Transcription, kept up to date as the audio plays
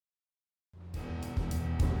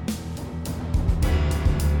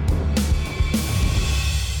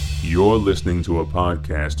You're listening to a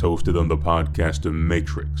podcast hosted on the Podcaster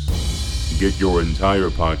Matrix. Get your entire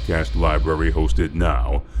podcast library hosted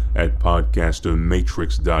now at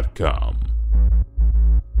podcastermatrix.com.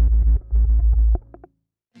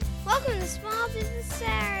 Welcome to Small Business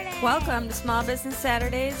Saturday. Welcome to Small Business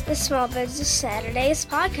Saturdays, The Small Business Saturdays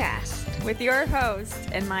podcast. with your host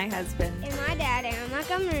and my husband. And my dad, Aaron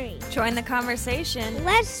Montgomery. Join the conversation.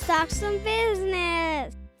 Let's talk some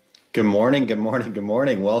business. Good morning, good morning, good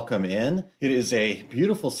morning. Welcome in. It is a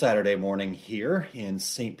beautiful Saturday morning here in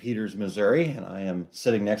St. Peters, Missouri, and I am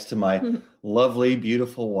sitting next to my lovely,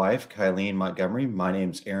 beautiful wife, Kylene Montgomery. My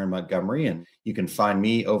name's Aaron Montgomery, and you can find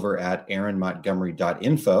me over at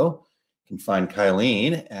aaronmontgomery.info. You can find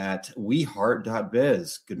Kylene at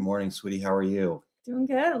weheart.biz. Good morning, sweetie. How are you? Doing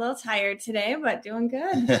good. A little tired today, but doing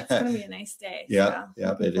good. It's going to be a nice day. Yeah,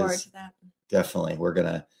 looking it forward is. to that. Definitely. We're going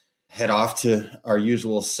to head off to our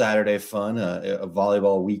usual Saturday fun, a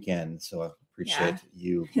volleyball weekend. So I appreciate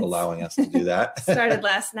you allowing us to do that. Started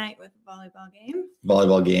last night with a volleyball game.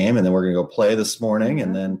 Volleyball game, and then we're going to go play this morning,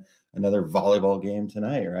 and then another volleyball game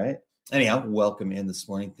tonight, right? Anyhow, welcome in this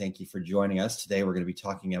morning. Thank you for joining us. Today, we're going to be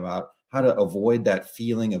talking about how to avoid that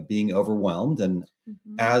feeling of being overwhelmed. And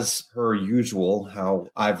as per usual, how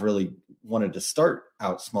I've really wanted to start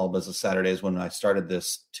out Small Business Saturdays when I started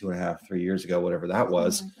this 2.5, 3 years ago, whatever that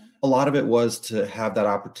was. A lot of it was to have that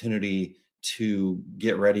opportunity to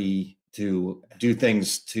get ready to do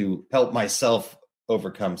things to help myself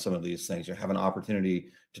overcome some of these things, or have an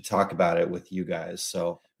opportunity to talk about it with you guys.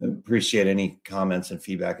 So I appreciate any comments and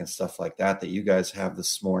feedback and stuff like that you guys have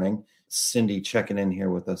this morning. Cindy checking in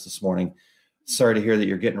here with us this morning. Sorry to hear that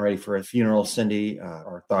you're getting ready for a funeral, Cindy.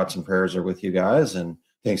 Our thoughts and prayers are with you guys, and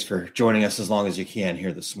thanks for joining us as long as you can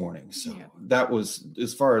here this morning. So that was,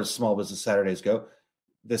 as far as Small Business Saturdays go,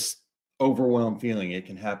 this overwhelmed feeling, it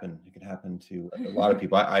can happen. It can happen to a lot of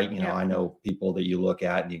people. I know people that you look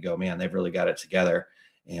at and you go, man, they've really got it together,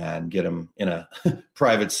 and get them in a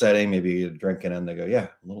private setting, maybe drinking, and they go, yeah,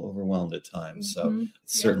 a little overwhelmed at times. So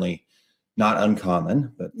it's certainly not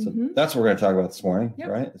uncommon, but so that's what we're going to talk about this morning,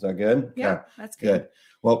 right? Is that good? Yeah, that's good.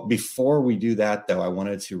 Well, before we do that, though, I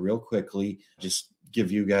wanted to real quickly just give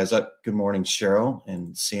you guys up. Good morning, Cheryl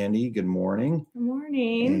and Sandy. Good morning. Good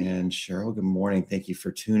morning. And Cheryl, good morning. Thank you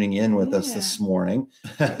for tuning in with us this morning.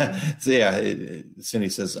 Cindy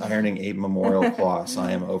says, ironing a memorial cloths.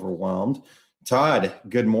 I am overwhelmed. Todd,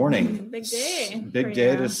 good morning. Big day. Big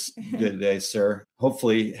day today, sir.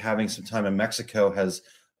 Hopefully having some time in Mexico has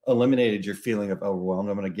eliminated your feeling of overwhelmed.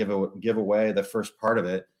 I'm going to give away the first part of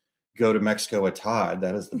it. Go to Mexico with Todd.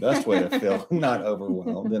 That is the best way to feel not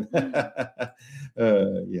overwhelmed. And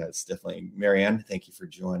it's definitely. Marianne, thank you for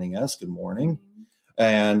joining us. Good morning.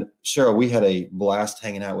 And Cheryl, we had a blast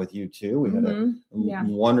hanging out with you too. We had a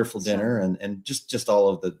wonderful dinner and just all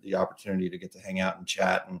of the opportunity to get to hang out and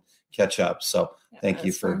chat and catch up. So thank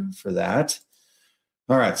you for that.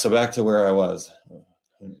 All right. So back to where I was.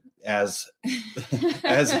 As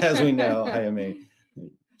we know, I am a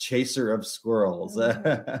chaser of squirrels.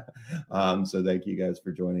 So thank you guys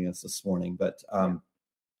for joining us this morning. But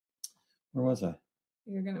where was I?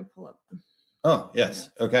 You're going to pull up. Oh, yes.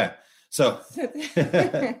 Okay. So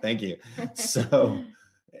thank you. So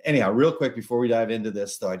anyhow, real quick before we dive into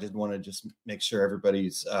this, though, I did want to just make sure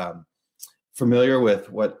everybody's familiar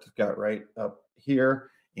with what got right up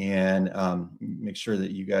here, and make sure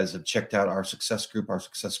that you guys have checked out our success group,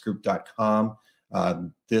 oursuccessgroup.com.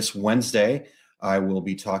 This Wednesday, I will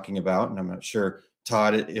be talking about, and I'm not sure,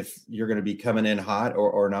 Todd, if you're going to be coming in hot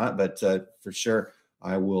or not, but for sure,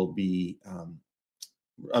 I will be.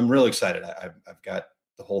 I'm really excited. I've got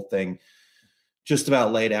the whole thing just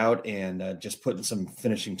about laid out, and just putting some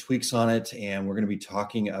finishing tweaks on it. And we're going to be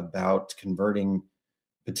talking about converting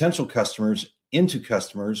potential customers into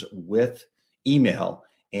customers with email,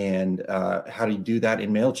 and how do you do that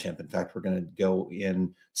in MailChimp. In fact, we're going to go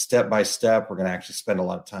in step by step. We're going to actually spend a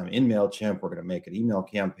lot of time in MailChimp. We're going to make an email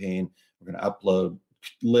campaign. We're going to upload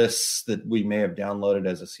lists that we may have downloaded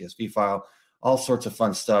as a CSV file, all sorts of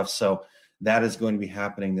fun stuff. So that is going to be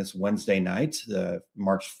happening this Wednesday night,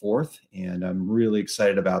 March 4th. And I'm really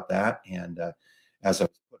excited about that. And as I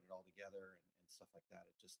put it all together and stuff like that,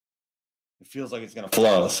 it feels like it's going to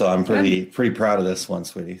flow. So I'm pretty proud of this one,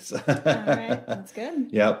 sweetie. So, all right. That's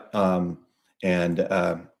good. Yep. And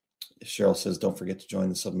Cheryl says, don't forget to join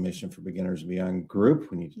the Sublimation for Beginners and Beyond group.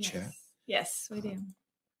 We need to chat. Yes, we do.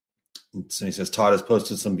 And Cindy says, Todd has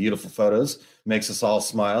posted some beautiful photos. Makes us all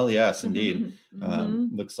smile. Yes, indeed.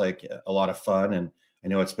 Looks like a lot of fun. And I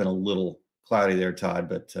know it's been a little cloudy there, Todd,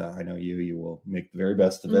 but I know you will make the very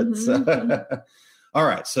best of it. So, all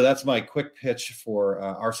right. So that's my quick pitch for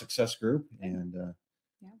our success group. And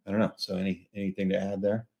I don't know. So anything to add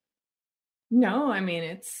there? No, I mean,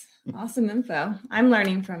 it's awesome info. I'm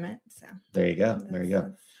learning from it. So there you go. There you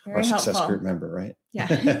go. Our success group member, right?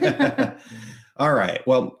 Yeah. All right.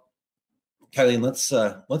 Well, Kylene,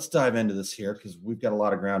 let's dive into this here because we've got a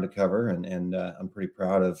lot of ground to cover, and I'm pretty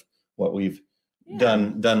proud of what we've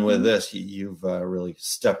done with this. You've really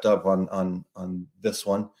stepped up on this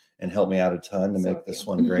one and helped me out a ton to make this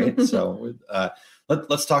one great. So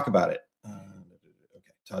let's talk about it.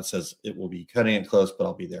 Okay, Todd says it will be cutting it close, but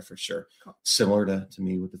I'll be there for sure. Cool. Similar to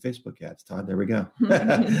me with the Facebook ads. Todd, there we go.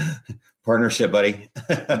 Partnership, buddy.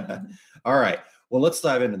 All right. Well, let's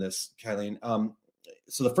dive into this, Kylene.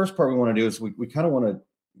 So the first part we want to do is we kind of want to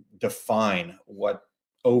define what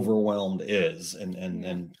overwhelmed is and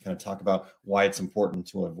kind of talk about why it's important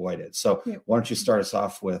to avoid it. So why don't you start us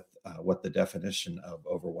off with what the definition of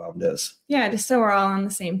overwhelmed is? Yeah, just so we're all on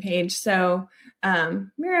the same page. So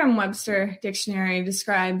Merriam-Webster dictionary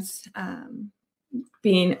describes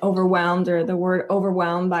being overwhelmed, or the word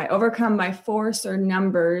overwhelmed, by overcome by force or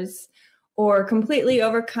numbers, or completely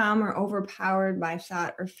overcome or overpowered by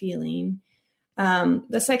thought or feeling.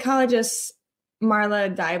 The psychologist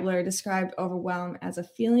Marla Deibler described overwhelm as a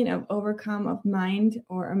feeling of overcome of mind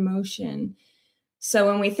or emotion. So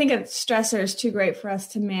when we think of stressors too great for us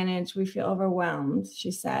to manage, we feel overwhelmed, she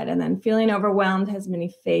said. And then feeling overwhelmed has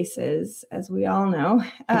many faces, as we all know.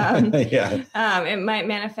 It might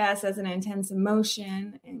manifest as an intense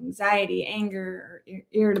emotion, anxiety, anger, or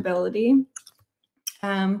irritability.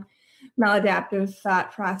 Maladaptive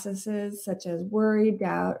thought processes such as worry,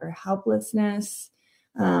 doubt, or helplessness,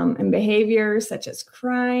 and behaviors such as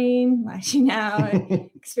crying, lashing out,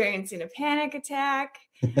 experiencing a panic attack.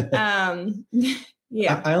 I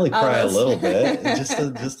only cry a little bit,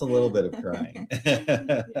 just a little bit of crying.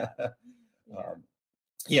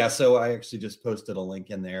 So I actually just posted a link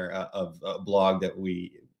in there of a blog that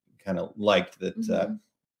we kind of liked that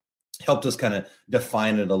helped us kind of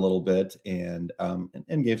define it a little bit and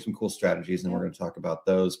gave some cool strategies, and we're going to talk about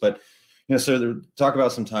those. But so talk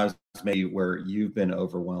about some times maybe where you've been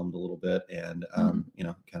overwhelmed a little bit, and kind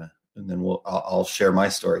of, and then I'll share my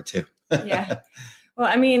story too. Well,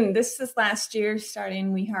 I mean, this last year,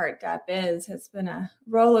 starting WeHeart.biz has been a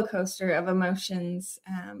roller coaster of emotions.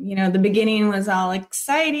 The beginning was all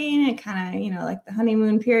exciting and kind of, like the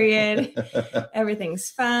honeymoon period, everything's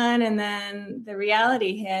fun. And then the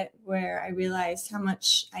reality hit where I realized how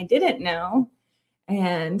much I didn't know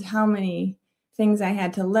and how many things I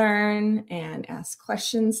had to learn and ask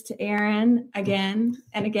questions to Aaron again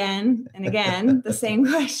and again and again, the same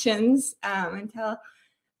questions until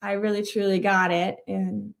I really, truly got it.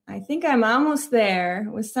 And I think I'm almost there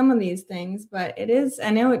with some of these things, but I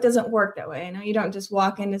know it doesn't work that way. I know you don't just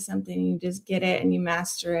walk into something and you just get it and you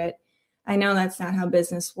master it. I know that's not how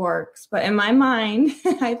business works, but in my mind,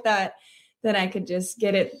 I thought that I could just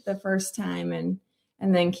get it the first time and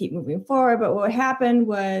then keep moving forward. But what happened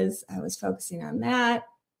was I was focusing on that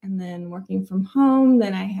and then working from home.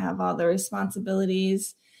 Then I have all the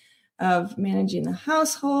responsibilities of managing the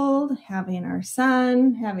household, having our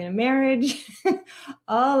son, having a marriage,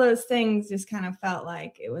 all those things just kind of felt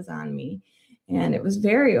like it was on me. And it was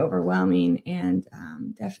very overwhelming and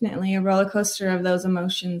definitely a roller coaster of those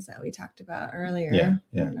emotions that we talked about earlier. I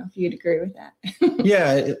don't know if you'd agree with that.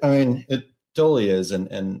 I mean, it totally is.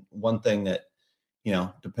 And one thing that,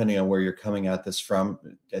 depending on where you're coming at this from,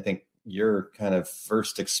 I think your kind of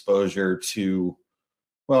first exposure to,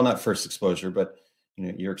 well, not first exposure, but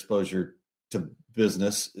your exposure to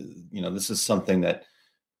business, this is something that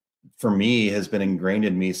for me has been ingrained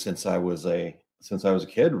in me since I was a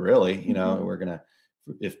kid, really.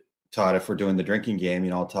 If we're doing the drinking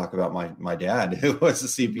game, I'll talk about my dad who was a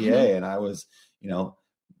CPA and I was,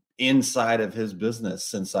 inside of his business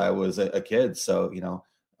since I was a kid. So,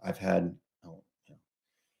 I've had,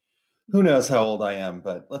 who knows how old I am,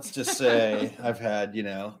 but let's just say I've had,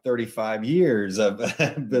 35 years of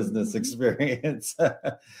business experience.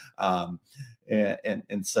 And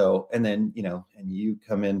then, and you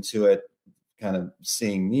come into it kind of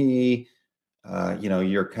seeing me,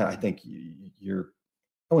 you're kind of, I think I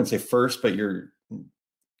wouldn't say first, but your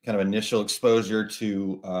kind of initial exposure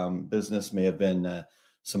to business may have been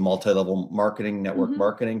some multi-level marketing, network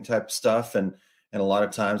marketing type stuff. And a lot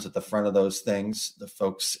of times at the front of those things, the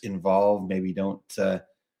folks involved maybe don't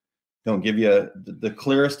give you the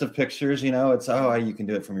clearest of pictures. It's, you can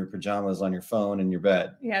do it from your pajamas on your phone in your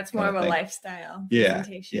bed. Yeah, it's more of a lifestyle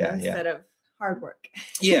presentation instead of hard work.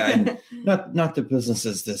 And not that business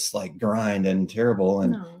is this like grind and terrible.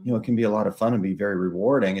 And, it can be a lot of fun and be very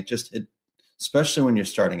rewarding. It especially when you're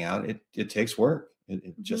starting out, it takes work.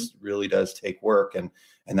 It just really does take work. And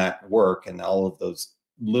that work and all of those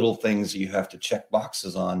little things you have to check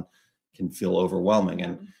boxes on can feel overwhelming.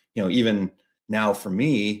 And, even now for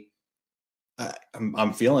me,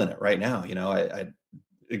 I'm feeling it right now. I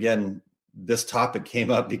again, this topic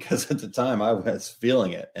came up because at the time I was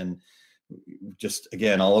feeling it. And just,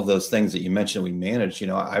 again, all of those things that you mentioned, we managed,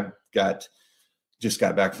 I've just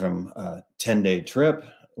got back from a 10-day trip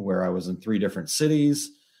where I was in 3 different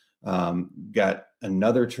cities, got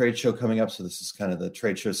another trade show coming up. So this is kind of the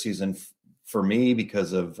trade show season for me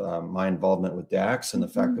because of my involvement with DAX and the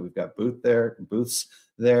fact that we've got booths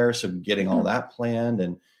there. So getting all that planned,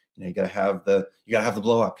 and you got to have the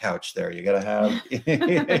blow up couch there. You got to have,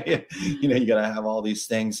 you got to have all these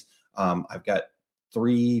things. I've got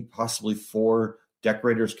 3, possibly 4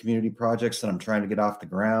 decorators community projects that I'm trying to get off the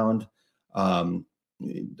ground.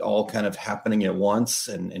 All kind of happening at once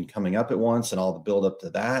and coming up at once, and all the build up to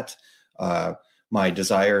that. My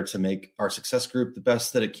desire to make our success group the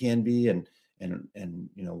best that it can be, and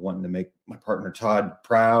wanting to make my partner Todd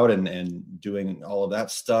proud, and doing all of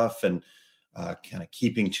that stuff, and kind of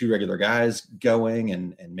keeping 2 regular guys going,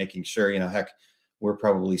 and making sure, heck, we're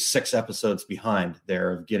probably 6 episodes behind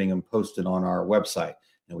there of getting them posted on our website.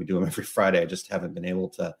 And we do them every Friday. I just haven't been able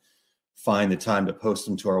to find the time to post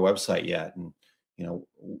them to our website yet. And,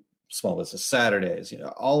 Small Business Saturdays,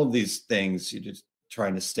 all of these things, you're just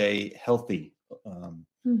trying to stay healthy,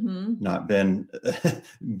 not been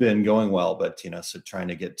going well, but, so trying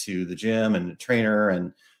to get to the gym and the trainer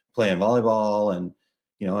and playing volleyball, and,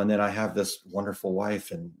 and then I have this wonderful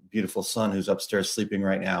wife and beautiful son who's upstairs sleeping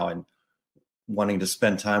right now, and wanting to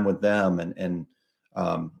spend time with them. And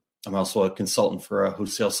I'm also a consultant for a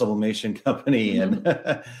wholesale sublimation company.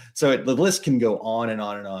 And so the list can go on and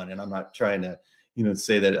on and on. And I'm not trying to,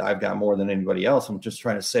 say that I've got more than anybody else. I'm just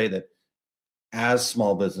trying to say that as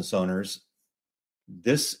small business owners,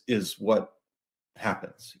 this is what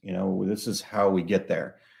happens. This is how we get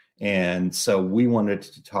there. And so we wanted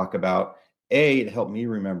to talk about, A, to help me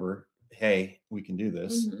remember, hey, we can do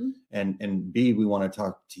this. And B, we want to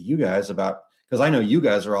talk to you guys about, because I know you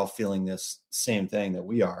guys are all feeling this same thing that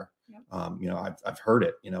we are. Yep. I've heard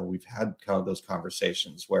it. We've had kind of those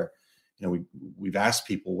conversations where, we've asked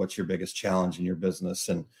people, what's your biggest challenge in your business?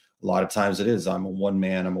 And a lot of times it is, I'm a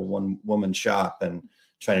one woman shop and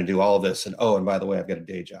trying to do all of this. And, and by the way, I've got a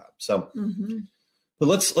day job. So, but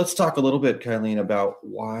let's talk a little bit, Kylene, about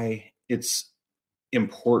why it's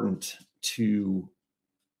important to,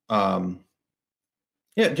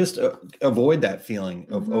 just avoid that feeling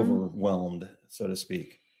of overwhelmed, so to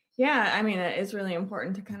speak. Yeah, I mean, it is really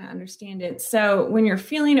important to kind of understand it. So when you're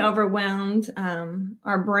feeling overwhelmed,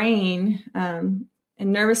 our brain and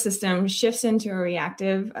nervous system shifts into a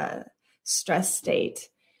reactive stress state.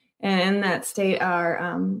 And in that state, our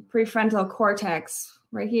prefrontal cortex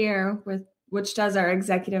right here, which does our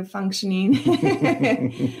executive functioning,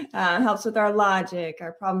 helps with our logic,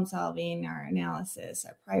 our problem solving, our analysis,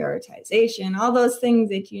 our prioritization, all those things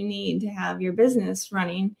that you need to have your business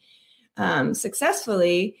running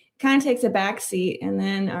successfully, kind of takes a backseat. And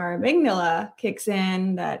then our amygdala kicks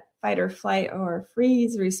in, that fight or flight or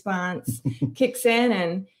freeze response kicks in.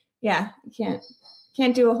 And you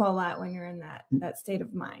can't do a whole lot when you're in that state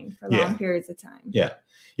of mind for long periods of time. Yeah.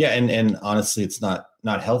 And honestly, it's not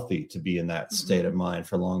healthy to be in that state of mind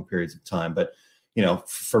for long periods of time. But,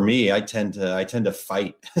 for me, I tend to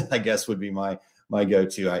fight, I guess would be my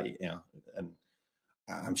go-to. And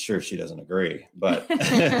I'm sure she doesn't agree, but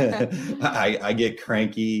I get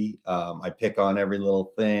cranky. I pick on every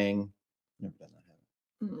little thing. Never done that.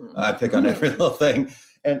 I pick on every little thing.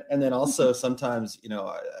 And then also sometimes,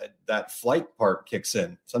 that flight part kicks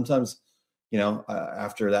in. Sometimes,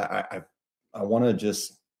 after that, I want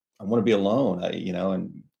to be alone,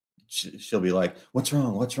 and she'll be like, what's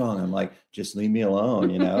wrong? I'm like, just leave me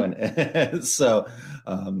alone, and so,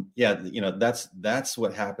 that's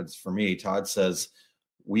what happens for me. Todd says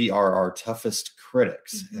we are our toughest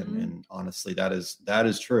critics. And honestly, that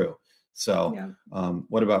is true. So,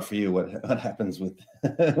 what about for you? What happens with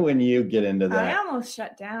when you get into that? I almost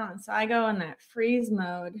shut down. So I go in that freeze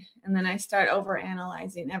mode, and then I start over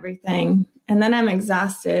analyzing everything, and then I'm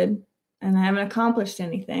exhausted and I haven't accomplished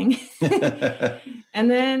anything.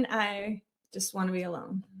 And then I just want to be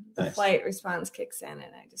alone. The flight response kicks in,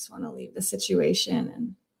 and I just want to leave the situation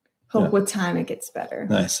and hope with time it gets better.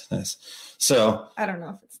 Nice. So I don't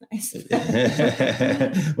know if it's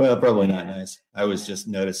nice. Well, probably not nice. I was just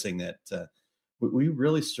noticing that we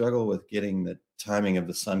really struggle with getting the timing of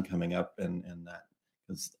the sun coming up and that,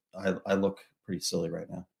 because I look pretty silly right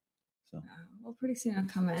now. So. Well, pretty soon I'll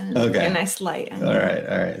come in and get a nice light. All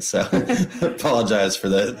right. So apologize for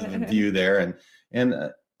the view there.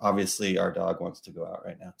 And obviously our dog wants to go out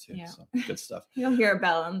right now too. Yeah. So good stuff. You'll hear a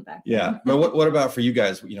bell in the back. Yeah. But what about for you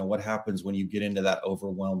guys? You know, what happens when you get into that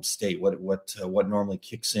overwhelmed state? What normally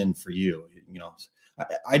kicks in for you? You know,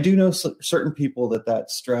 I do know certain people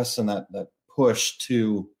that stress and that push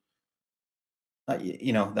to,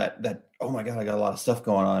 you know, that, oh my God, I got a lot of stuff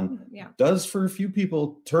going on. Yeah. Does for a few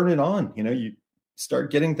people turn it on, you know, you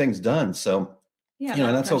start getting things done. So, Yeah, you know,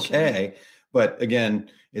 and that's pressure. okay. But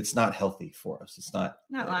again, it's not healthy for us. It's not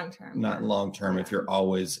long term. not long term if you're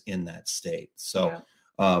always in that state. So,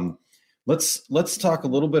 Yeah. let's talk a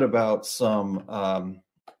little bit about some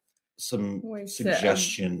Ways to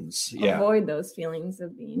suggestions. avoid those feelings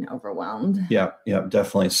of being overwhelmed. Yeah,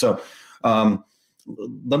 definitely. So,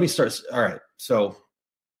 let me start. All right. So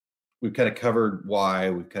we've kind of covered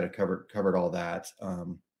why, we've kind of covered all that.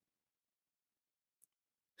 All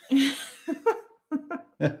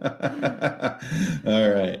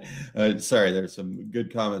right. Sorry, there's some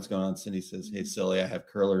good comments going on. Cindy says, "Hey, silly, I have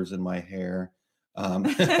curlers in my hair."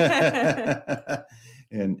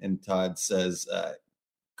 And Todd says,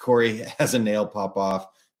 Corey has a nail pop off.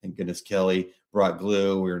 Thank goodness Kelly brought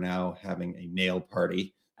glue. We're now having a nail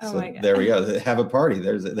party. Oh So my God. there we go. Have a party.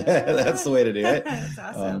 That's the way to do it. That's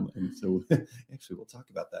awesome. And so actually we'll talk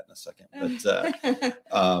about that in a second.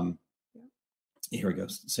 But here we go.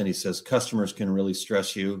 Cindy says, customers can really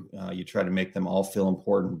stress you. You try to make them all feel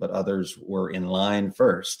important, but others were in line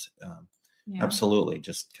first. Yeah. Absolutely.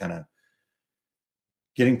 Just kind of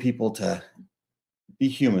getting people to be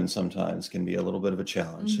human sometimes can be a little bit of a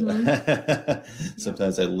challenge. Mm-hmm.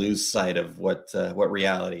 Sometimes I lose sight of what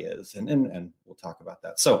reality is. And we'll talk about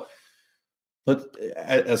that. So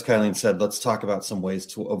as Kylene said, let's talk about some ways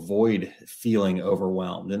to avoid feeling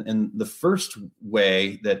overwhelmed. And the first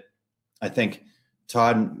way that I think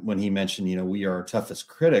Todd, when he mentioned, you know, we are our toughest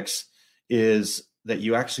critics, is that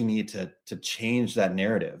you actually need to change that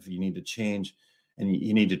narrative. You need to change, and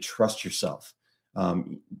you need to trust yourself.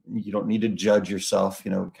 You don't need to judge yourself.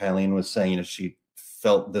 You know, Kylene was saying, you know, she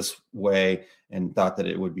felt this way and thought that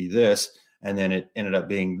it would be this, and then it ended up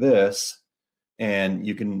being this. And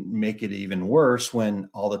you can make it even worse when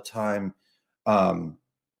all the time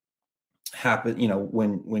happen, you know,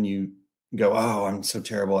 when you go, oh, I'm so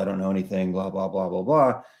terrible, I don't know anything, blah, blah, blah, blah,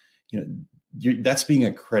 blah. You know, that's being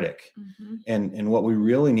a critic. Mm-hmm. And what we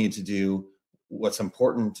really need to do, what's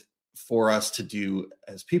important for us to do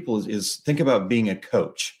as people is think about being a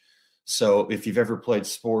coach. So if you've ever played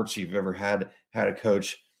sports, you've ever had a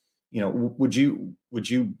coach, you know, would you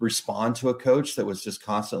respond to a coach that was just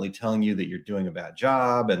constantly telling you that you're doing a bad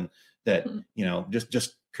job and that, you know,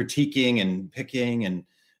 just critiquing and picking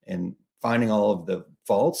and finding all of the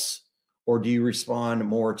faults? Or do you respond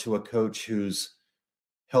more to a coach who's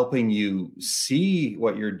helping you see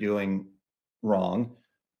what you're doing wrong,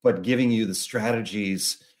 but giving you the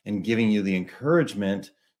strategies and giving you the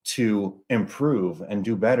encouragement to improve and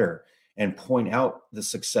do better and point out the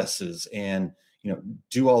successes and, you know,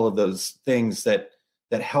 do all of those things that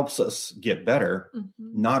helps us get better,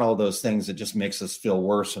 not all those things that just makes us feel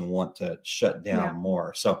worse and want to shut down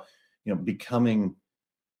more. So, you know, becoming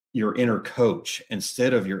your inner coach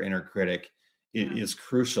instead of your inner critic is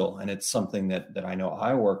crucial. And it's something that I know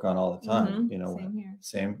I work on all the time, you know. Same here.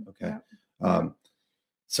 Same. Okay.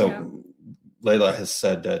 Yep. Layla has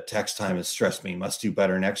said, tax time has stressed me, must do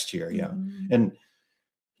better next year. Yeah. Mm-hmm. And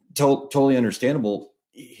totally understandable.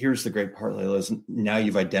 Here's the great part, Layla, is now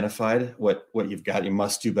you've identified what you've got. You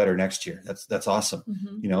must do better next year. That's awesome.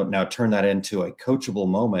 Mm-hmm. You know, now turn that into a coachable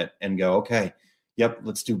moment and go, okay, yep,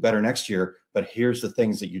 let's do better next year. But here's the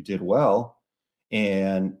things that you did well.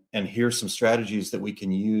 And here's some strategies that we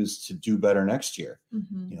can use to do better next year.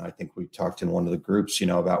 Mm-hmm. You know, I think we talked in one of the groups, you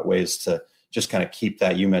know, about ways to just kind of keep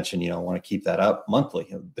that. You mentioned, you know, want to keep that up monthly.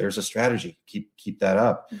 You know, there's a strategy. Keep that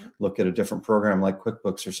up. Mm-hmm. Look at a different program like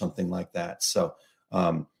QuickBooks or something like that. So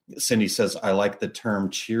Cindy says, I like the term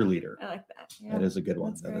cheerleader. I like that. Yeah. That is a good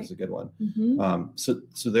one. That's That great. is a good one. Mm-hmm. So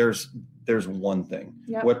there's one thing.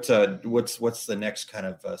 Yep. What's the next kind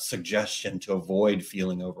of suggestion to avoid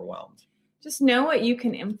feeling overwhelmed? Just know what you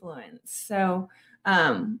can influence. So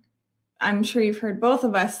I'm sure you've heard both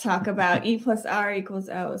of us talk about E plus R equals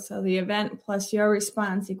O. So the event plus your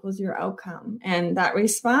response equals your outcome. And that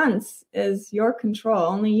response is your control.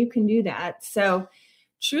 Only you can do that. So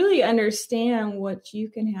truly understand what you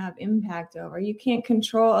can have impact over. You can't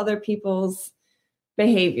control other people's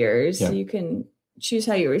behaviors. Yeah. You can choose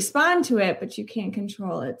how you respond to it, but you can't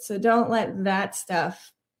control it. So don't let that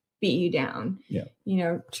stuff beat you down. Yeah. You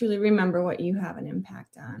know, truly remember what you have an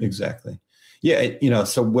impact on. Exactly. Yeah. You know,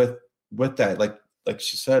 so with that, like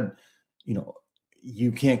she said, you know,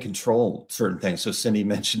 you can't control certain things. So Cindy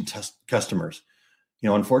mentioned customers.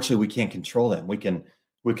 unfortunately we can't control them. We can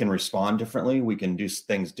respond differently. We can do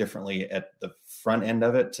things differently at the front end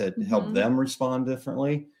of it to help them respond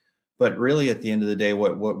differently. But really at the end of the day,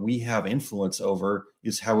 what we have influence over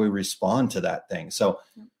is how we respond to that thing. So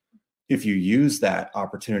if you use that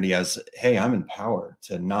opportunity as, hey, I'm in power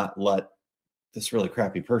to not let this really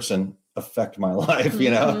crappy person affect my life,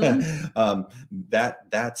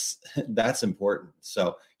 that's important.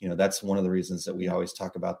 So, that's one of the reasons that we always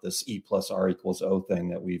talk about this E plus R equals O thing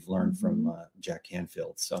that we've learned from Jack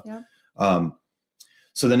Canfield. So,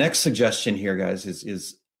 so the next suggestion here, guys,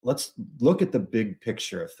 is let's look at the big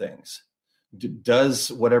picture of things.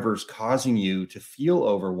 Does whatever's causing you to feel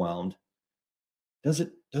overwhelmed, does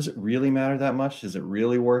it really matter that much? Is it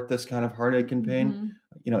really worth this kind of heartache and pain?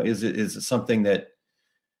 Is it something that,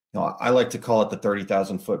 I like to call it the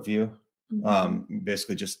 30,000 foot view,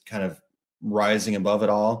 basically just kind of rising above it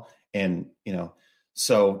all. And,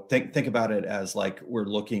 so think about it as like we're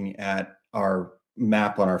looking at our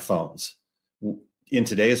map on our phones. In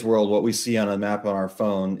today's world, what we see on a map on our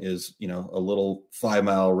phone is, a little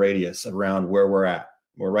 5-mile radius around where we're at.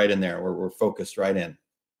 We're right in there. We're focused right in.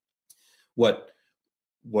 What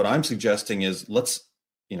I'm suggesting is let's,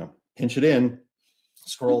 pinch it in,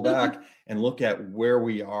 scroll back and look at where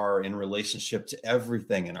we are in relationship to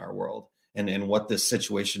everything in our world and what this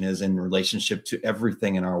situation is in relationship to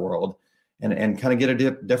everything in our world and kind of get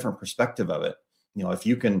a different perspective of it. If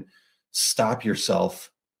you can stop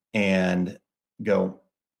yourself and go,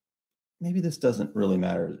 maybe this doesn't really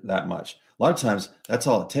matter that much. A lot of times that's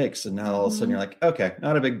all it takes. And now all of a sudden you're like, okay,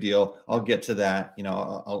 not a big deal. I'll get to that.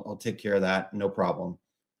 I'll take care of that. No problem.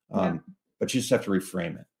 But you just have to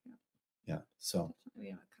reframe it. Yeah. So. We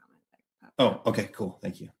have a comment. Oh, okay, cool.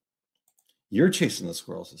 Thank you. You're chasing the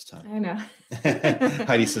squirrels this time. I know.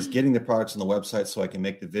 Heidi says, getting the products on the website so I can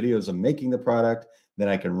make the videos of making the product. Then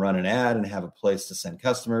I can run an ad and have a place to send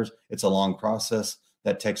customers. It's a long process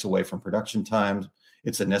that takes away from production times.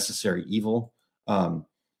 It's a necessary evil.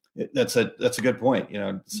 That's a good point.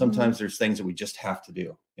 Sometimes there's things that we just have to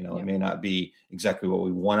do. It may not be exactly what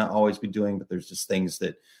we want to always be doing, but there's just things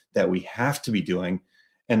that we have to be doing.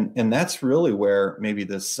 And that's really where maybe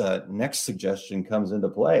this next suggestion comes into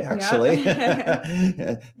play, actually.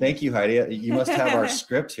 Yeah. Thank you, Heidi. You must have our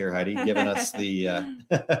script here, Heidi, giving us the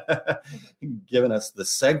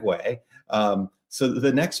segue. So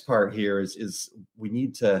the next part here is we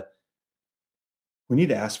need to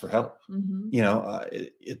ask for help.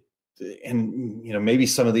 Maybe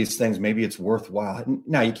some of these things, maybe it's worthwhile.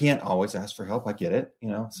 Now you can't always ask for help. I get it.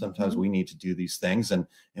 Sometimes we need to do these things and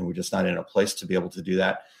we're just not in a place to be able to do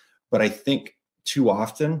that. But I think too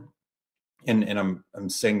often, and I'm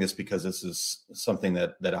saying this because this is something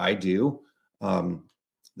that I do,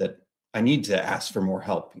 that I need to ask for more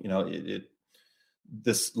help.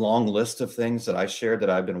 This long list of things that I shared that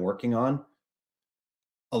I've been working on,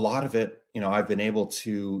 a lot of it, I've been able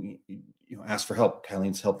to ask for help.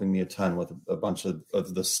 Kylene's helping me a ton with a bunch of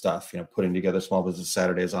the stuff, putting together Small Business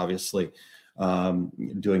Saturdays, obviously,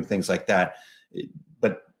 doing things like that.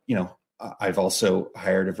 But, I've also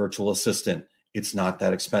hired a virtual assistant. It's not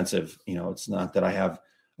that expensive. It's not that I have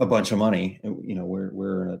a bunch of money.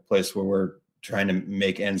 We're in a place where we're trying to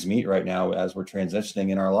make ends meet right now as we're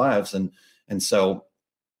transitioning in our lives. And so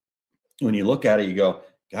when you look at it, you go,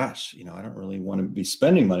 gosh, I don't really want to be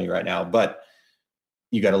spending money right now, but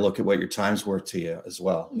you got to look at what your time's worth to you as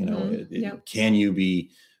well. Can you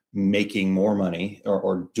be making more money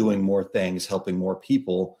or doing more things, helping more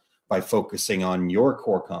people by focusing on your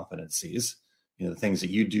core competencies, the things that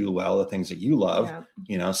you do well, the things that you love,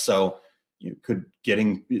 so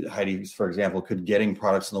Heidi, for example, could getting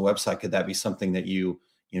products on the website, could that be something that you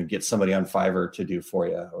get somebody on Fiverr to do for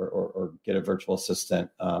you or get a virtual assistant?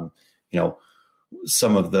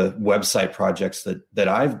 Some of the website projects that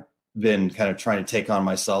I've been kind of trying to take on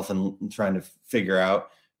myself and trying to figure out,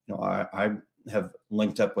 I have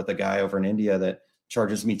linked up with a guy over in India that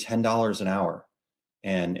charges me $10 an hour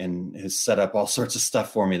and has set up all sorts of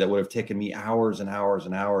stuff for me that would have taken me hours and hours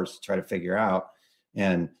and hours to try to figure out.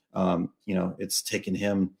 And, it's taken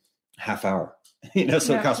him half hour, so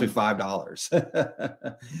it cost me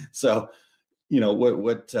 $5. So,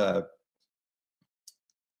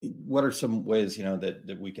 what are some ways,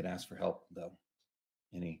 that we can ask for help though?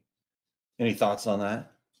 Any thoughts on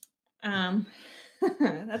that?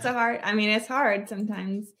 That's it's hard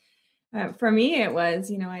sometimes. For me, it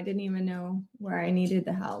was, I didn't even know where I needed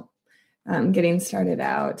the help getting started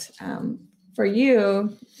out. For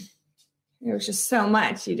you, it was just so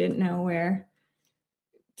much. You didn't know where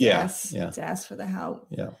to ask for the help.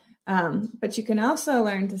 Yeah. But you can also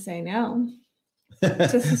learn to say no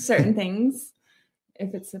to certain things.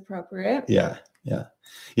 if it's appropriate. Yeah.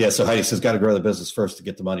 So Heidi says, got to grow the business first to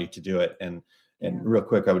get the money to do it. And real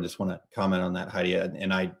quick, I would just want to comment on that, Heidi.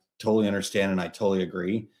 And I totally understand and I totally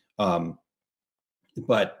agree.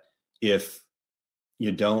 But if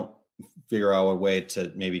you don't figure out a way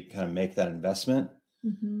to maybe kind of make that investment,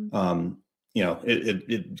 it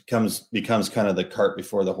becomes kind of the cart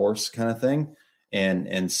before the horse kind of thing.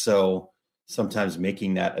 And so sometimes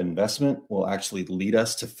making that investment will actually lead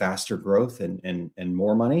us to faster growth and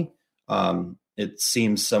more money. It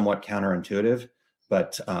seems somewhat counterintuitive,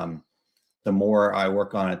 but the more I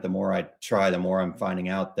work on it, the more I try, the more I'm finding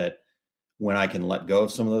out that when I can let go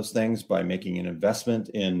of some of those things by making an investment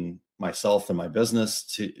in myself and my business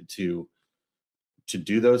to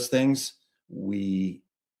do those things, we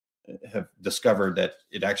have discovered that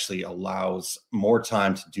it actually allows more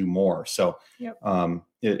time to do more. So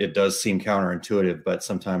it does seem counterintuitive, but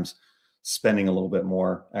sometimes spending a little bit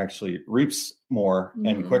more actually reaps more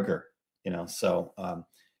and quicker, so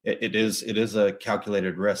it is a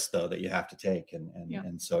calculated risk though that you have to take.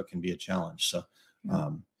 And so it can be a challenge. So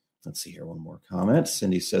let's see here. One more comment.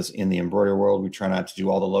 Cindy says, in the embroidery world, we try not to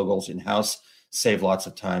do all the logos in-house, save lots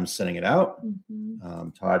of time sending it out.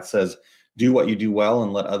 Todd says, do what you do well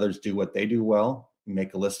and let others do what they do well.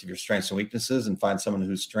 Make a list of your strengths and weaknesses and find someone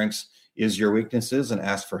whose strengths is your weaknesses and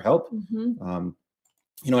ask for help. And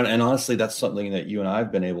honestly, that's something that you and I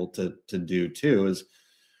have been able to do too, is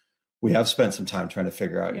we have spent some time trying to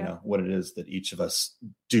figure out, what it is that each of us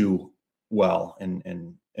do well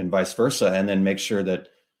and vice versa. And then make sure that,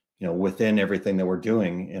 within everything that we're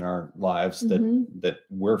doing in our lives, that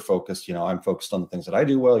we're focused, I'm focused on the things that I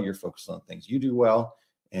do well. You're focused on the things you do well.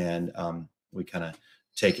 And we kind of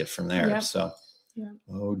take it from there. So,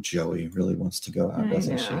 oh, Joey really wants to go out,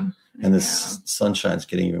 doesn't she? And this sunshine's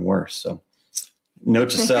getting even worse. So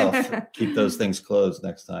note to self, keep those things closed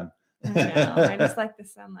next time. I know. I just like the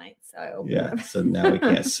sunlight. So I open them. So now we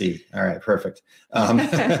can't see. All right, perfect. All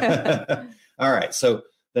right. So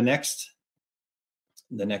the next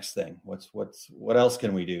thing, what else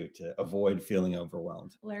can we do to avoid feeling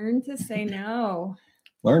overwhelmed? Learn to say no.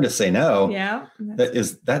 Learn to say no. Yeah.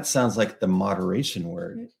 That sounds like the moderation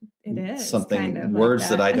word. It is something, kind of words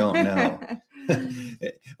like that I don't know.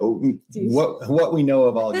 What we know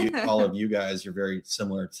of all of you guys are very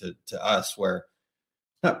similar to us, where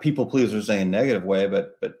not people pleasers in a negative way,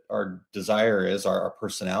 but our desire is, our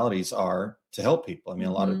personalities are to help people. I mean,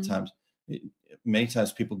 a lot of times, many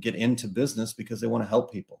times people get into business because they want to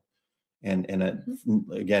help people. And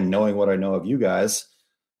again, knowing what I know of you guys,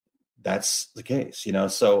 that's the case,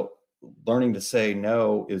 so learning to say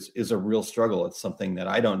no is a real struggle. It's something that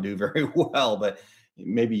I don't do very well, but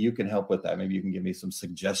maybe you can help with that. Maybe you can give me some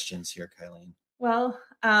suggestions here, Kylene. Well,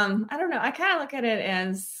 I don't know. I kind of look at it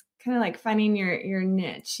as kind of like finding your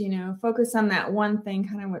niche, focus on that one thing,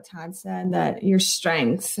 kind of what Todd said, that your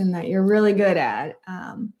strengths and that you're really good at.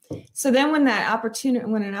 So then when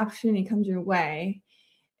an opportunity comes your way,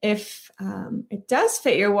 if it does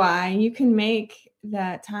fit your why, you can make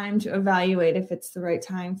that time to evaluate if it's the right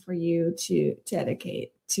time for you to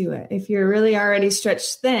dedicate to it. If you're really already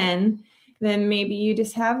stretched thin, then maybe you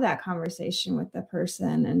just have that conversation with the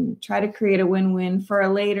person and try to create a win-win for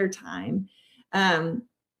a later time.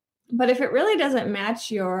 But if it really doesn't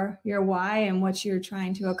match your why and what you're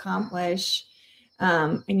trying to accomplish,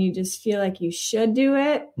 and you just feel like you should do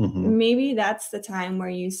it, maybe that's the time where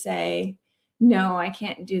you say, no, I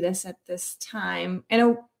can't do this at this time, in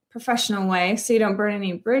a professional way, so you don't burn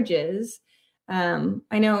any bridges. I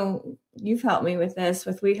know you've helped me with this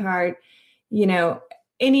with Weedheart.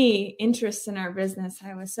 Any interest in our business,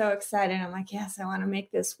 I was so excited. I'm like, yes, I want to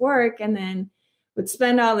make this work. And then would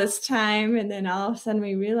spend all this time. And then all of a sudden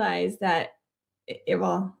we realized that,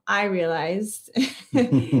 I realized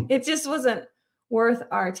it just wasn't worth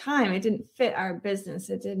our time. It didn't fit our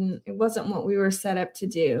business. It wasn't what we were set up to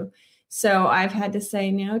do. So I've had to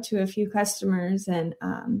say no to a few customers, and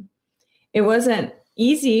it wasn't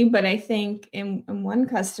easy, but I think in one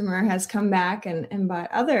customer has come back and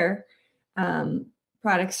bought other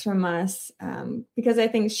products from us because I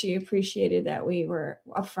think she appreciated that we were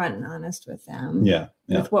upfront and honest with them.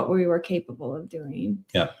 With what we were capable of doing.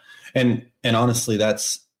 And honestly,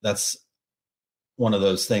 that's one of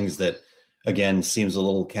those things that, again, seems a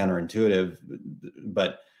little counterintuitive,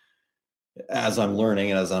 but as I'm learning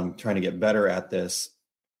and as I'm trying to get better at this,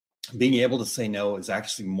 being able to say no is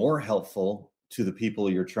actually more helpful to the people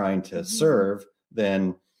you're trying to serve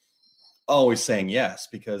than always saying yes.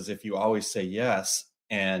 Because if you always say yes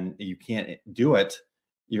and you can't do it,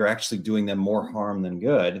 you're actually doing them more harm than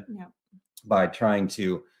good by trying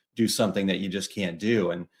to do something that you just can't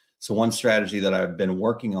do. And So one strategy that I've been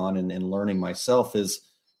working on and learning myself is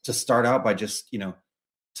to start out by just,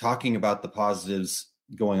 talking about the positives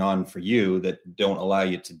going on for you that don't allow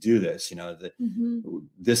you to do this, that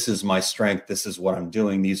this is my strength. This is what I'm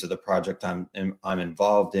doing. These are the projects I'm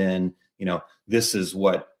involved in. This is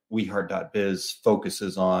what WeHeart.biz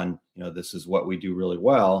focuses on. This is what we do really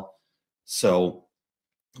well. So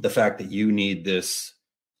the fact that you need this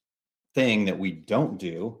thing that we don't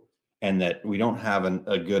do, and that we don't have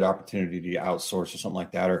a good opportunity to outsource or something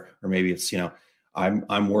like that, or maybe it's,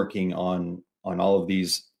 I'm working on all of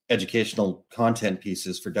these educational content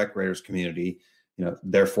pieces for decorators community,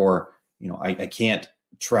 therefore, I can't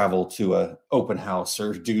travel to a open house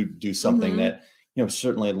or do something that,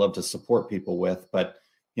 certainly I'd love to support people with, but,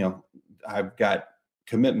 I've got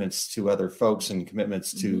commitments to other folks and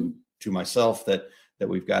commitments to myself that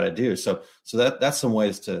we've got to do. So that's some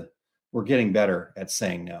ways we're getting better at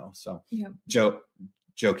saying no. So Joe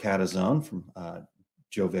Catazone from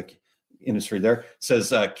Jovic Industry there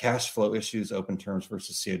says cash flow issues, open terms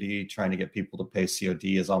versus COD, trying to get people to pay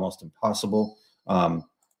COD is almost impossible. And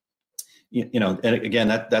again,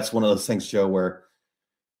 that's one of those things, Joe, where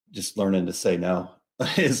just learning to say no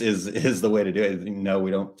is the way to do it. No,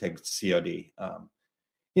 we don't take COD.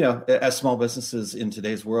 As small businesses in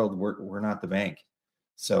today's world, we're not the bank.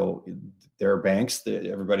 So there are banks that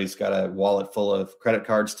everybody's got a wallet full of credit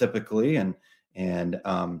cards typically. And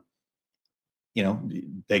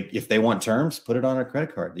if they want terms, put it on a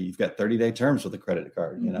credit card. You've got 30-day terms with a credit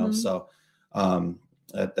card, so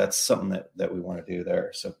that's something that we want to do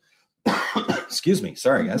there. So excuse me.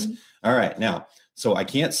 Sorry, guys. All right. Now, so I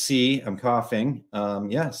can't see, I'm coughing.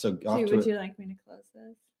 So would you like me to close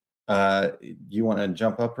this? You want to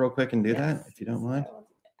jump up real quick and do that, if you don't mind?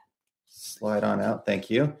 Slide on out. Thank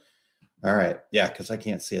you. All right. Yeah, because I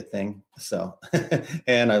can't see a thing. So,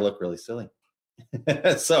 and I look really silly.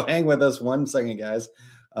 So hang with us 1 second, guys.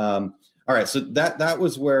 All right. So that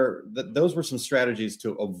was where those were some strategies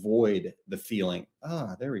to avoid the feeling.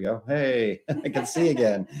 There we go. Hey, I can see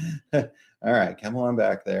again. All right. Come on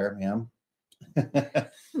back there, ma'am.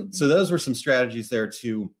 So those were some strategies there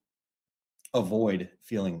to avoid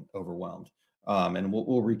feeling overwhelmed. And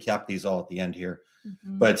we'll recap these all at the end here.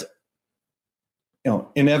 But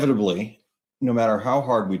inevitably, no matter how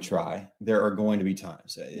hard we try, there are going to be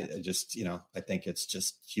times. I think it's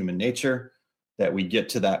just human nature that we get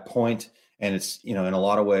to that point, and it's in a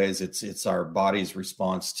lot of ways, it's our body's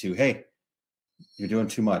response to, hey, you're doing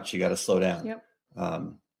too much. You got to slow down. Yep.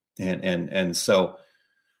 And so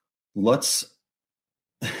let's.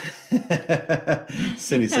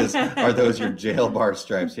 Cindy says, "Are those your jail bar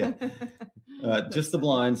stripes?" Yeah. Just the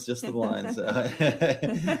blinds.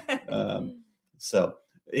 So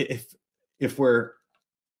if we're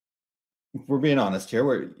being honest here,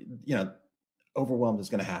 we're overwhelmed is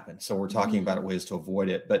going to happen. So we're talking about ways to avoid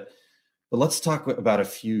it, but let's talk about a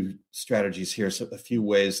few strategies here. So a few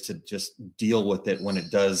ways to just deal with it when it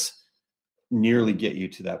does nearly get you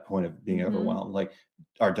to that point of being overwhelmed. Like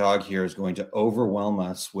our dog here is going to overwhelm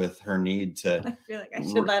us with her need to. I feel like I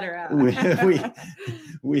should let her out.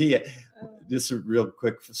 we just a real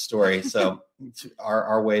quick story. So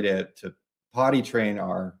our way to potty train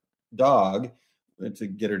our dog to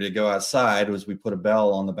get her to go outside was we put a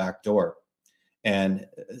bell on the back door. And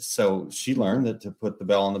so she learned that to put the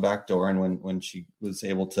bell on the back door. And when she was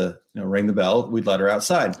able to ring the bell, we'd let her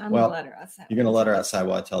outside. I'm going to let her outside. You're going to let her outside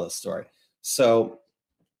while I tell this story. So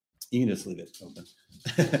you can just leave it open.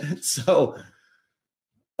 So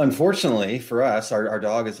unfortunately for us, our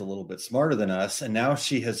dog is a little bit smarter than us. And now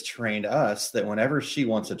she has trained us that whenever she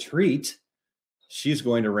wants a treat, she's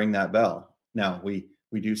going to ring that bell. Now we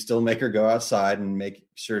do still make her go outside and make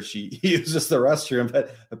sure she uses the restroom,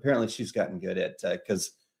 but apparently she's gotten good at,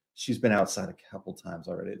 because she's been outside a couple times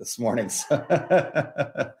already this morning. So,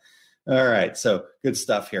 all right. So good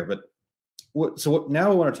stuff here. But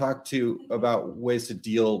now I want to talk about ways to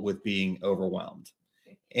deal with being overwhelmed.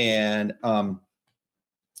 And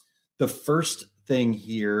the first thing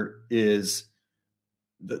here is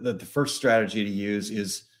the first strategy to use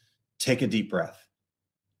is take a deep breath.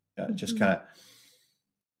 Just kind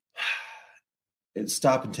of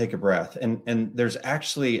stop and take a breath. And there's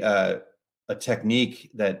actually a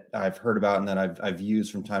technique that I've heard about and that I've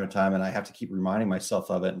used from time to time, and I have to keep reminding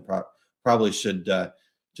myself of it, and probably should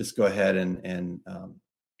just go ahead and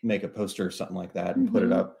make a poster or something like that and put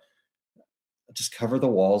it up. Just cover the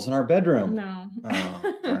walls in our bedroom. No.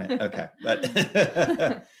 Oh, right. Okay.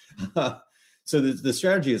 But so the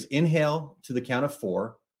strategy is inhale to the count of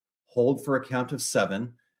 4, hold for a count of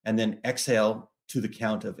 7, and then exhale to the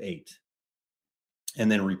count of 8. And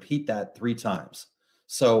then repeat that 3 times.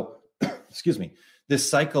 So, excuse me, this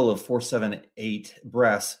cycle of 4, 7, 8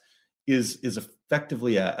 breaths is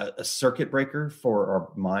effectively a circuit breaker for our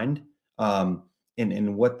mind.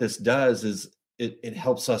 And what this does is it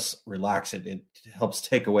helps us relax. It helps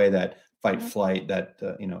take away that fight, flight, that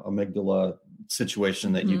amygdala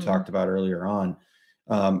situation that you talked about earlier on.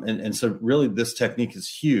 And so really this technique is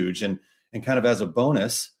huge. And kind of as a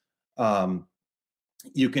bonus,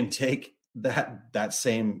 you can take that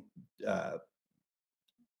same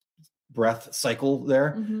breath cycle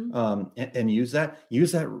there and use that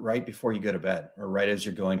right before you go to bed or right as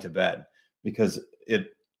you're going to bed, because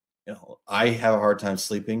I have a hard time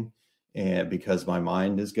sleeping and because my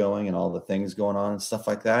mind is going and all the things going on and stuff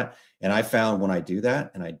like that. And I found when I do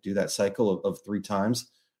that and I do that cycle of 3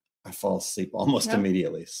 times, I fall asleep almost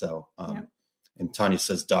immediately. So, and Tanya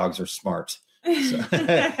says dogs are smart. So,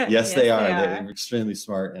 yes, they are. They're extremely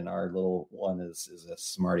smart. And our little one is a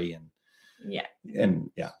smarty.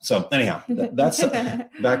 So anyhow, that's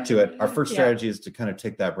back to it. Our first strategy is to kind of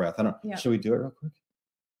take that breath. Should we do it real quick?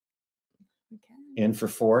 Okay. In for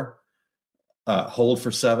 4, hold for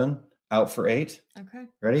 7, out for 8. Okay.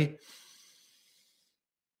 Ready?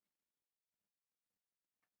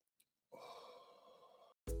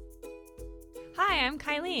 Hi, I'm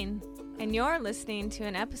Kylene, and you're listening to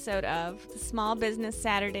an episode of the Small Business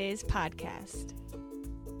Saturdays podcast.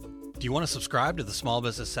 Do you want to subscribe to the Small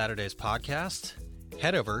Business Saturdays podcast?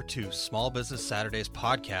 Head over to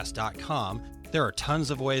smallbusinesssaturdayspodcast.com. There are tons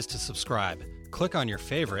of ways to subscribe. Click on your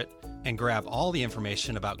favorite and grab all the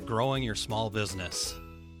information about growing your small business.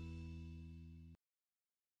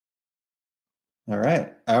 All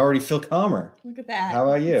right. I already feel calmer. Look at that. How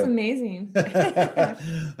about you? It's amazing.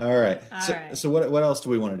 All right. So what else do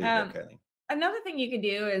we want to do here, Kylie? Another thing you could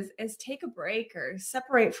do is take a break or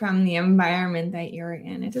separate from the environment that you're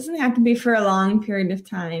in. It doesn't have to be for a long period of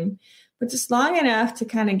time, but just long enough to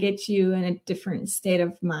kind of get you in a different state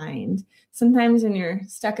of mind. Sometimes when you're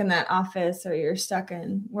stuck in that office or you're stuck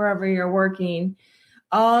in wherever you're working,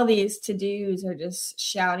 all these to-dos are just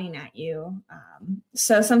shouting at you.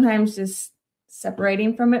 So sometimes just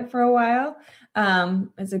separating from it for a while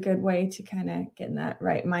is a good way to kind of get in that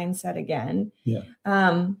right mindset again. Yeah.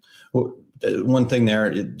 Well, one thing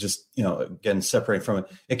there, it just, again, separating from it,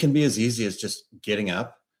 it can be as easy as just getting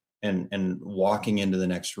up and walking into the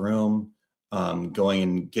next room, going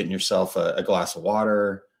and getting yourself a glass of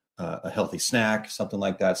water, a healthy snack, something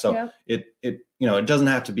like that. So it doesn't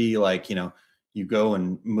have to be like, you go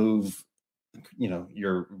and move,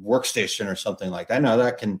 your workstation or something like that. Now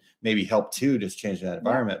that can maybe help too, just changing that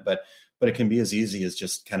environment, but it can be as easy as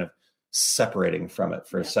just kind of separating from it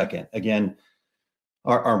for a second. Again,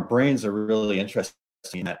 our brains are really interesting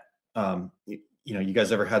in that. You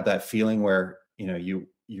guys ever had that feeling where, you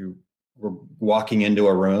were walking into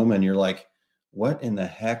a room and you're like, what in the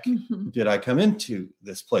heck did I come into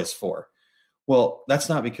this place for? Well, that's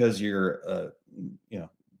not because you're,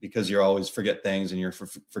 because you always forget things and you're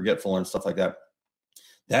forgetful and stuff like that.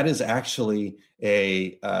 That is actually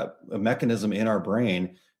a mechanism in our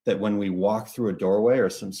brain that when we walk through a doorway or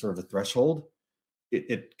some sort of a threshold,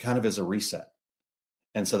 it kind of is a reset.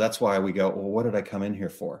 And so that's why we go, well, what did I come in here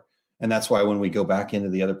for? And that's why when we go back into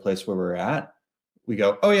the other place where we're at, we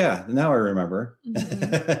go, oh yeah, now I remember. So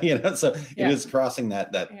it is crossing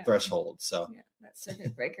that threshold. So that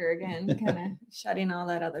circuit breaker again, kind of shutting all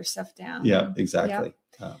that other stuff down. Yeah, exactly.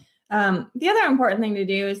 Yep. The other important thing to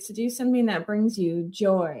do is to do something that brings you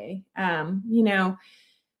joy.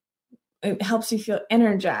 It helps you feel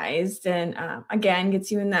energized and again,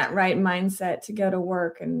 gets you in that right mindset to go to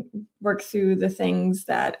work and work through the things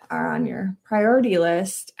that are on your priority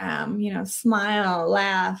list. Smile,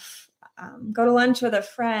 laugh, go to lunch with a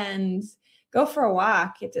friend, go for a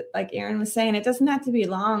walk. Like Aaron was saying, it doesn't have to be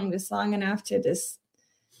long, just long enough to just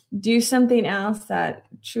do something else that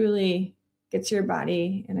truly gets your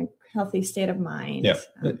body in a healthy state of mind. Yeah.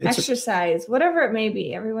 Exercise, whatever it may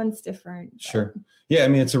be. Everyone's different. Sure. Yeah. I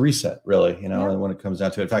mean, it's a reset really, when it comes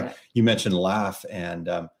down to it. In fact, you mentioned laugh. And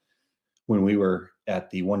when we were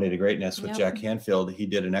at the One Day to Greatness with Jack Canfield, he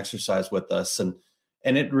did an exercise with us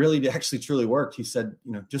and it really actually truly worked. He said,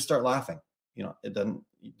 just start laughing. It doesn't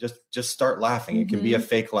just start laughing. It can be a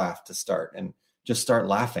fake laugh to start and just start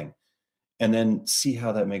laughing and then see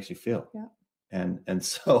how that makes you feel. Yeah. And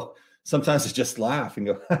so sometimes it's just laugh and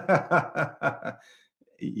go,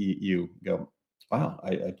 you go, wow,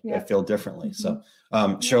 I feel differently. So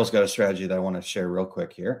Cheryl's got a strategy that I want to share real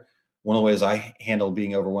quick here. One of the ways I handle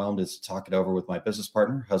being overwhelmed is to talk it over with my business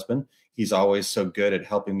partner, husband. He's always so good at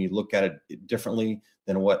helping me look at it differently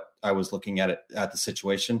than what I was looking at the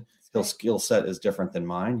situation. His skill set is different than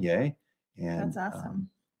mine. Yay. And that's awesome.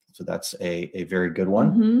 So that's a very good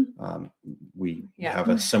one. We have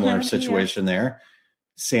a similar situation there.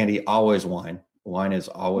 Sandy, always wine. Wine is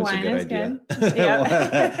always a good idea.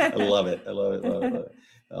 I love it. Love it.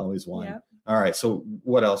 Always wine. Yep. All right. So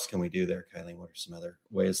what else can we do there, Kylene? What are some other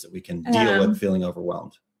ways that we can deal with feeling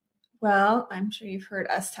overwhelmed? Well, I'm sure you've heard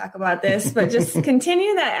us talk about this, but just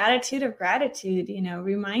continue that attitude of gratitude.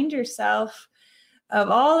 Remind yourself of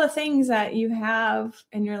all the things that you have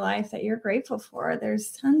in your life that you're grateful for.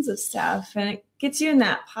 There's tons of stuff, and it gets you in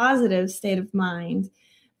that positive state of mind.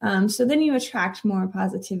 So then you attract more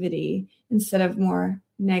positivity instead of more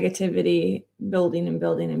negativity, building and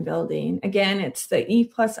building and building. Again, it's the E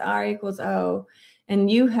plus R equals O, and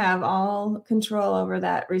you have all control over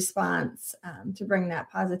that response to bring that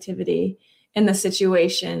positivity in the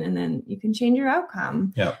situation, and then you can change your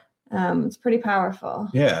outcome. Yeah. It's pretty powerful.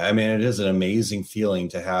 Yeah. I mean, it is an amazing feeling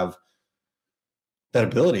to have that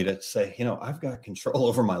ability to say, I've got control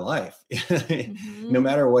over my life, no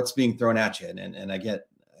matter what's being thrown at you. And I get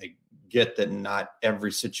that not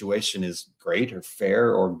every situation is great or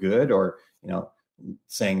fair or good, or,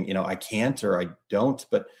 saying, I can't, or I don't,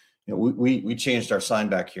 but we changed our sign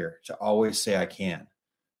back here to always say I can,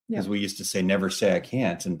 because we used to say never say I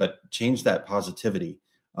can't, but change that positivity.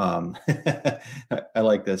 I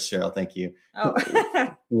like this, Cheryl. Thank you. Oh.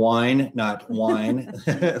 Wine, not wine.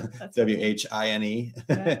 W-H-I-N-E.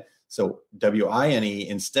 Yeah. So W-I-N-E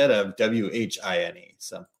instead of W-H-I-N-E.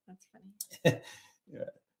 So that's funny.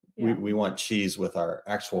 We want cheese with our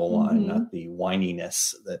actual wine, not the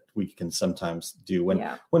wininess that we can sometimes do when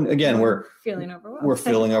again, we're feeling overwhelmed. We're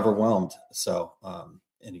feeling overwhelmed. So,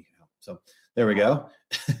 anyhow, so there we go.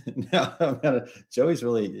 Now, Joey's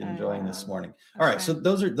really enjoying this morning. All right. So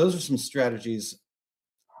those are some strategies.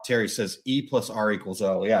 Terry says E plus R equals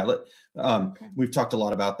O. Yeah. We've talked a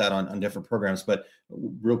lot about that on different programs, but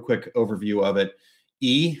real quick overview of it.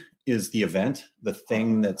 E is the event, the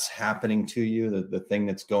thing that's happening to you, the thing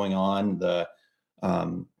that's going on, the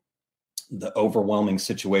overwhelming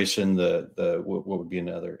situation, what would be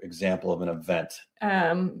another example of an event?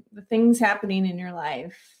 The things happening in your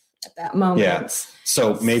life at that moment. Yeah.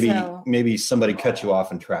 So maybe somebody cut you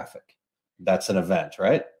off in traffic. That's an event,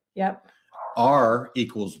 right? Yep. R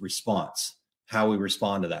equals response, how we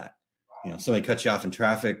respond to that. Somebody cuts you off in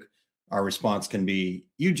traffic. Our response can be,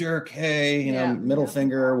 you jerk, hey, middle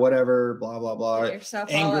finger, whatever, blah, blah, blah. Get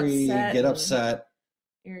yourself angry, get upset.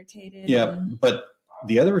 Irritated. Yeah. But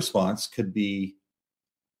the other response could be,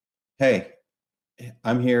 hey,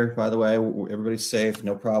 I'm here, by the way, everybody's safe,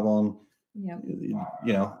 no problem. Yeah.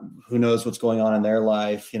 Who knows what's going on in their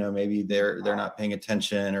life? Maybe they're not paying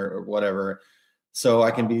attention or whatever. So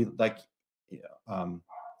I can be like,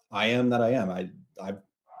 I am that I am.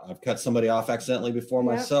 I've cut somebody off accidentally before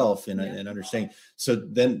myself and understanding. So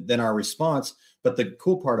then our response, but the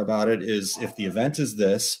cool part about it is if the event is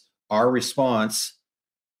this, our response,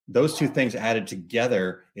 those two things added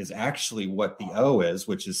together is actually what the O is,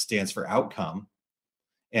 which stands for outcome.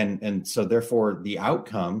 And so therefore the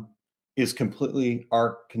outcome is completely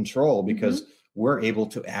our control because we're able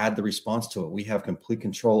to add the response to it. We have complete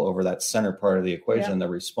control over that center part of the equation, the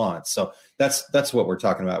response. So that's what we're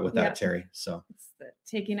talking about with that, Terry. So it's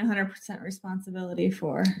taking 100% responsibility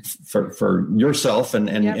for yourself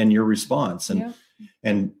and your response.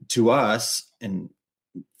 And to us and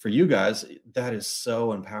for you guys, that is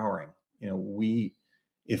so empowering.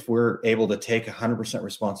 If we're able to take 100%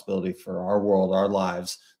 responsibility for our world, our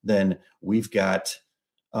lives, then we've got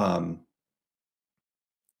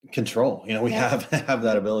control. We have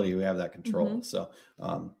that ability. We have that control. So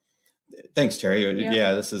thanks, Terry.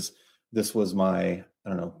 Yeah, this was my,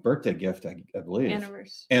 birthday gift, I believe.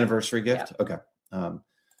 Anniversary gift. Okay.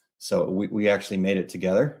 So we actually made it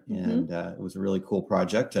together and it was a really cool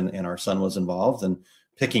project and our son was involved in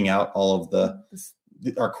picking out all of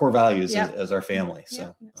our core values as our family.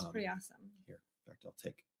 So that's pretty awesome. Here, in fact, I'll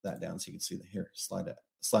take that down so you can see slide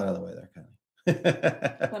out of the way there, kind of.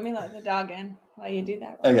 Let me let the dog in while you do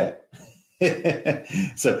that.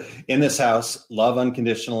 Okay. So in this house, love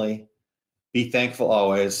unconditionally, be thankful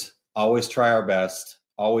always try our best,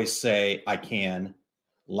 always say I can,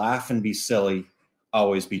 laugh and be silly,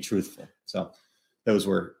 always be truthful. So those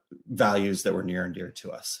were values that were near and dear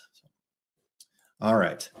to us. All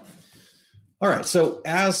right. So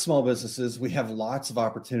as small businesses, we have lots of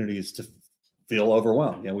opportunities to feel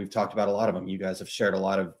overwhelmed. We've talked about a lot of them. You guys have shared a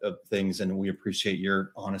lot of things, and we appreciate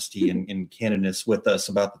your honesty and candidness with us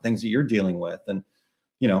about the things that you're dealing with. And,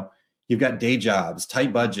 you've got day jobs,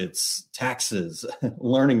 tight budgets, taxes,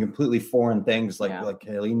 learning completely foreign things like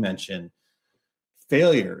Kylene mentioned,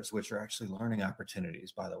 failures, which are actually learning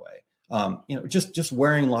opportunities, by the way. Just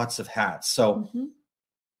wearing lots of hats. So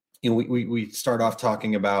we start off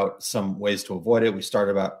talking about some ways to avoid it. We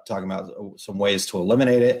started about talking about some ways to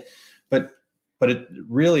eliminate it, but it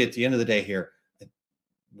really, at the end of the day here,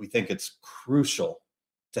 we think it's crucial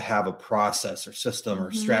to have a process or system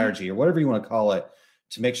or strategy or whatever you want to call it,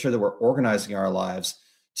 to make sure that we're organizing our lives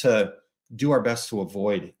to do our best to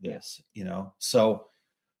avoid this, So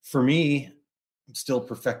for me, I'm still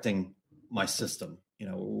perfecting my system,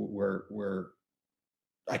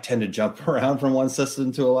 I tend to jump around from one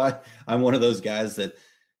system to a lot. I'm one of those guys that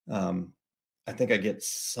I think I get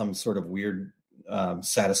some sort of weird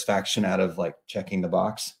satisfaction out of like checking the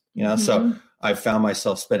box, So I found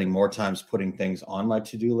myself spending more times putting things on my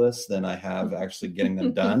to-do list than I have actually getting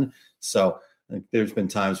them done. So there's been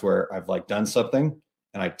times where I've like done something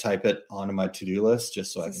and I type it onto my to-do list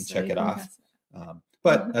just so I can check it off.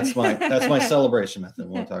 But that's my celebration method.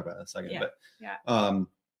 We'll talk about that in a second. But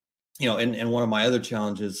and one of my other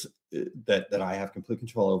challenges that I have complete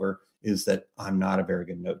control over is that I'm not a very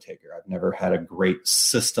good note taker. I've never had a great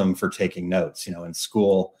system for taking notes. In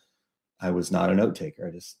school, I was not a note taker.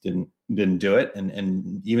 I just didn't do it.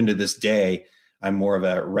 And even to this day, I'm more of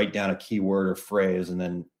a write down a keyword or phrase and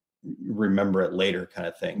then remember it later kind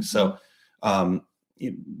of thing. So,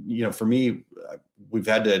 for me, we've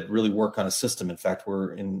had to really work on a system. In fact,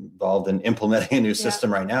 we're involved in implementing a new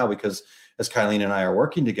system right now because as Kylene and I are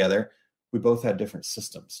working together, we both had different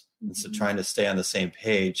systems. And so trying to stay on the same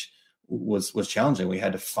page was challenging. We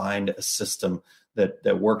had to find a system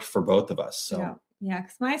that worked for both of us. So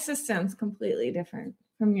because my system's completely different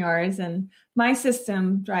from yours, and my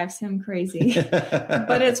system drives him crazy.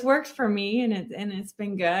 But it's worked for me, and it's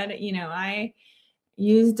been good. I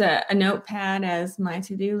used a notepad as my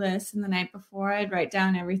to-do list, and the night before I'd write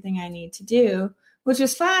down everything I need to do, which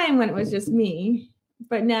was fine when it was just me.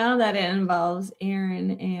 But now that it involves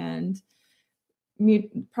Aaron and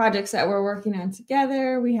projects that we're working on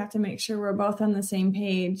together, we have to make sure we're both on the same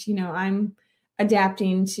page. I'm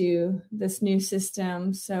adapting to this new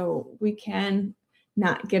system so we can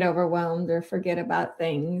not get overwhelmed or forget about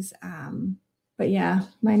things. But yeah,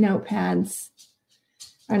 my notepads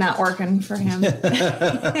are not working for him.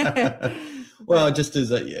 Well, it just is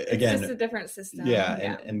again, it's just a different system.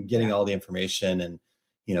 And getting all the information, and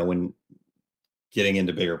when getting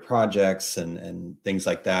into bigger projects and things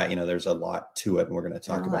like that, there's a lot to it, and we're going to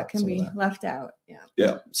talk about that can be left out.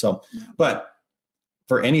 So but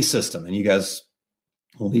for any system, and you guys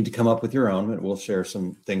will need to come up with your own, and we'll share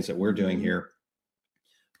some things that we're doing here,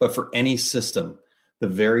 but for any system, the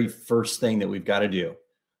very first thing that we've got to do,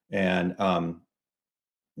 and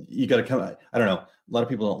you got to come, I don't know, a lot of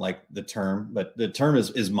people don't like the term, but the term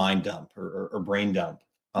is mind dump or brain dump.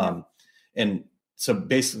 And so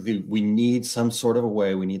basically we need some sort of a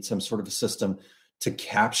way, we need some sort of a system to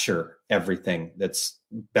capture everything that's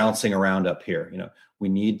bouncing around up here. We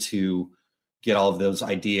need to get all of those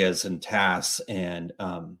ideas and tasks, and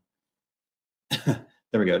there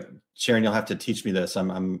we go. Sharon, you'll have to teach me this.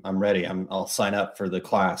 I'm ready. I'll sign up for the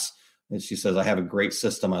class. And she says, I have a great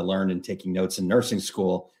system I learned in taking notes in nursing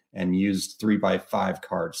school and used 3x5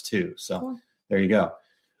 cards too. So There you go.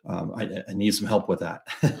 I need some help with that.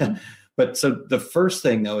 But so the first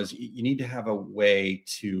thing though, is you need to have a way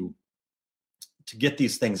to get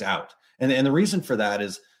these things out. And the reason for that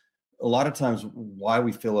is a lot of times why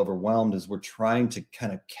we feel overwhelmed is we're trying to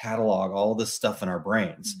kind of catalog all this stuff in our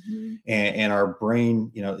brains. And our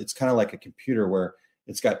brain, it's kind of like a computer where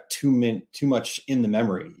it's got too much in the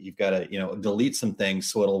memory. You've got to, delete some things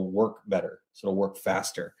so it'll work better, so it'll work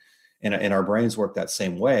faster. And our brains work that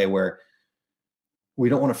same way, where we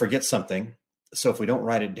don't want to forget something. So if we don't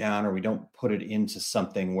write it down or we don't put it into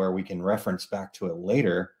something where we can reference back to it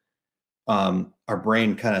later, our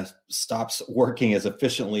brain kind of stops working as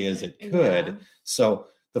efficiently as it could. Yeah. So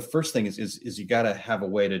the first thing is you got to have a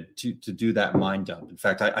way to do that mind dump. In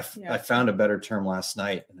fact, I found a better term last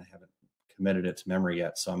night, and I haven't committed it to memory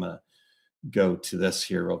yet. So I'm going to go to this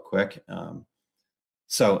here real quick.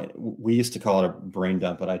 So we used to call it a brain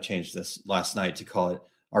dump, but I changed this last night to call it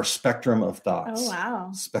our spectrum of thoughts. Oh,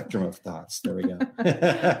 wow. Spectrum of thoughts. There we go.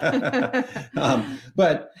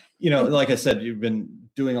 But, like I said, you've been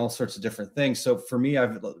doing all sorts of different things. So for me,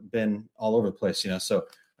 I've been all over the place, so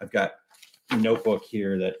I've got a notebook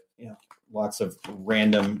here that, lots of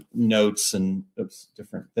random notes and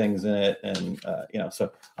different things in it. And,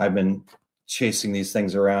 so I've been chasing these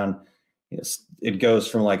things around. It goes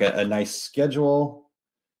from like a nice schedule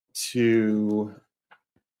to,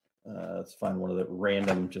 let's find one of the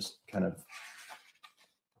random, just kind of,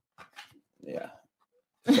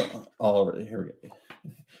 so all over. Here we go.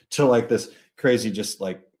 To like this crazy, just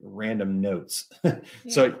like random notes.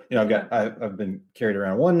 So, I've been carried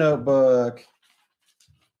around one notebook,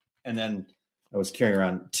 And then I was carrying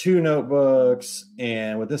around 2 notebooks.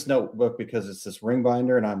 And with this notebook, because it's this ring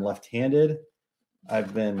binder and I'm left-handed,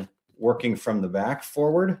 I've been working from the back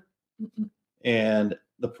forward. And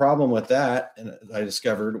the problem with that, and I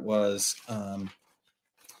discovered, was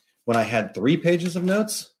when I had 3 pages of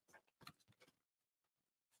notes,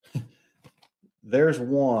 there's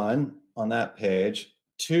 1 on that page,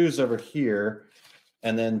 2's over here,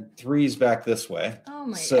 and then 3's back this way. Oh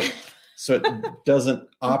my so, God. So it doesn't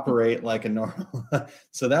operate like a normal.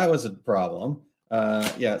 So that was a problem.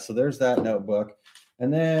 So there's that notebook.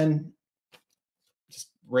 And then just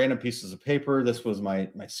random pieces of paper. This was my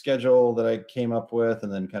schedule that I came up with,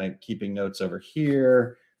 and then kind of keeping notes over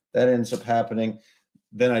here. That ends up happening.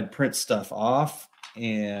 Then I'd print stuff off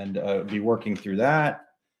and be working through that.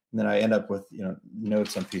 And then I end up with,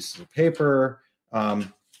 notes on pieces of paper.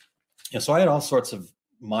 So I had all sorts of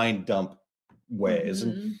mind dump ways.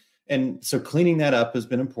 And so cleaning that up has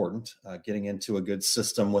been important, getting into a good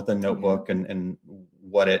system with a notebook and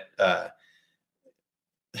what it,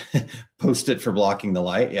 post it for blocking the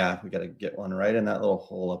light. Yeah, we got to get one right in that little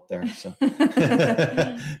hole up there. So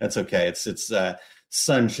that's okay. It's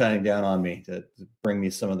sun shining down on me to bring me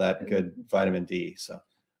some of that good vitamin D. So,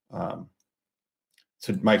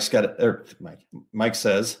 so Mike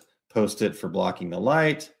says, post it for blocking the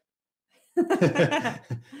light.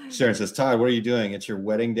 Sharon says, Todd, what are you doing? It's your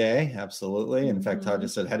wedding day. Absolutely. And in fact, Todd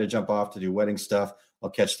just said, had to jump off to do wedding stuff. I'll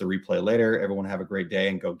catch the replay later. Everyone have a great day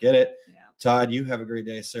and go get it. Yeah. Todd, you have a great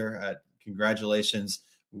day, sir. Congratulations.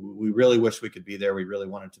 We really wish we could be there. We really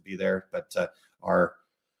wanted to be there, but our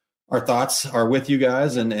thoughts are with you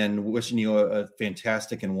guys and wishing you a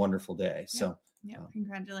fantastic and wonderful day. Yeah. So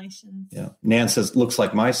congratulations. Yeah. Nan says, looks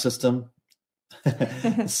like my system.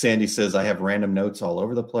 Sandy says, I have random notes all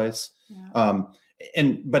over the place. Yeah.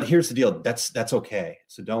 But here's the deal. That's okay.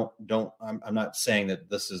 So don't, I'm not saying that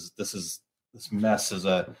this mess is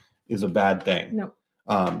a bad thing.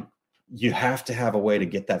 No. You have to have a way to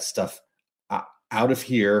get that stuff out of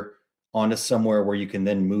here onto somewhere where you can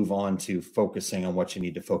then move on to focusing on what you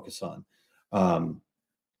need to focus on.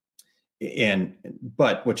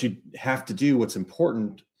 But what you have to do, what's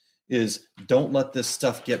important is don't let this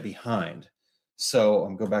stuff get behind. So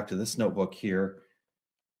I'm going back to this notebook here.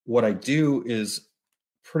 What I do is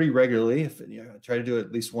pretty regularly, I try to do it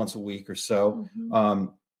at least once a week or so.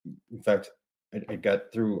 In fact, I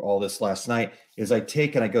got through all this last night, is I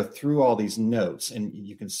take and I go through all these notes, and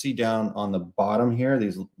you can see down on the bottom here,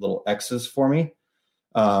 these little X's for me.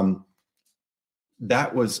 I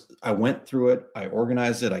went through it, I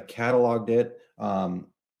organized it, I cataloged it.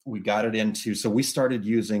 We got it into, so we started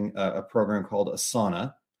using a program called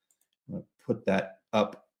Asana. I'm going to put that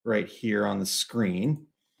up right here on the screen.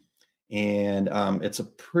 And it's a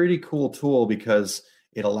pretty cool tool because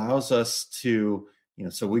it allows us to,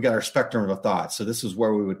 so we got our spectrum of thoughts. So this is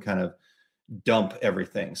where we would kind of dump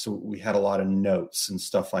everything. So we had a lot of notes and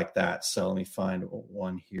stuff like that. So let me find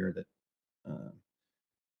one here that,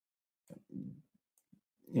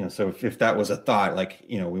 so if that was a thought, like,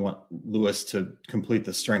 we want Lewis to complete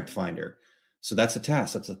the strength finder. So that's a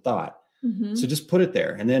task, that's a thought. So just put it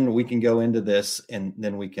there, and then we can go into this, and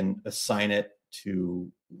then we can assign it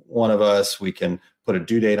to one of us. We can put a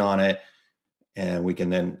due date on it, and we can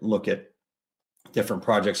then look at different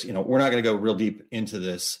projects. We're not going to go real deep into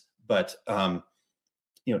this, but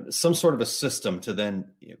some sort of a system to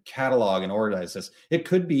then catalog and organize this. It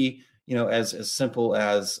could be, as simple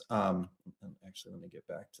as, actually, let me get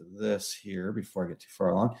back to this here before I get too far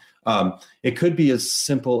along. It could be as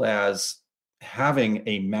simple as having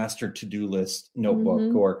a master to-do list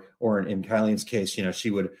notebook, or in Kylene's case,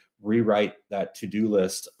 she would rewrite that to-do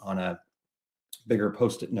list on a bigger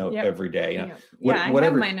Post-it note every day. I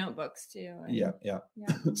have my notebooks too. Yeah.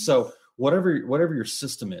 So whatever your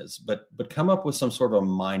system is, but come up with some sort of a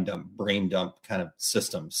mind dump, brain dump kind of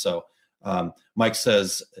system. So Mike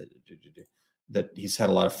says that he's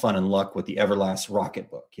had a lot of fun and luck with the Everlast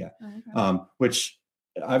Rocket Book. Yeah. Okay. Which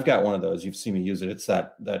I've got one of those. You've seen me use it. It's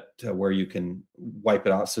that where you can wipe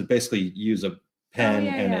it off. So basically use a pen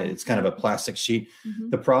it's kind of a plastic sheet.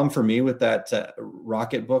 The problem for me with that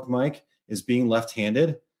Rocket Book, Mike, is being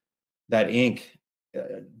left-handed. That ink,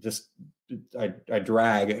 I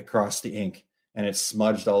drag across the ink, and it's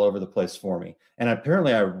smudged all over the place for me. And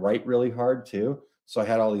apparently I write really hard too. So I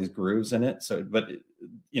had all these grooves in it. So, but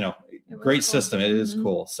great cool system. It is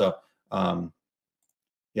cool. So,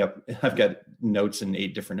 yep, I've got notes in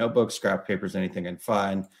 8 different notebooks, scrap papers, anything I can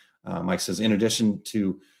find. Mike says, in addition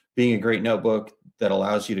to being a great notebook that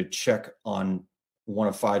allows you to check on one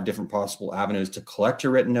of 5 different possible avenues to collect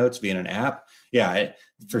your written notes via an app. Yeah,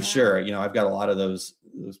 for sure. I've got a lot of those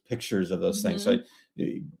pictures of those things. So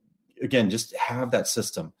again, just have that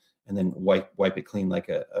system and then wipe it clean like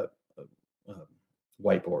a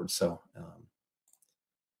whiteboard. So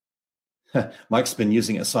Mike's been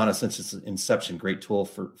using Asana since its inception. Great tool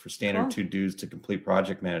for standard to-dos to complete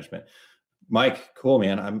project management. Mike, cool,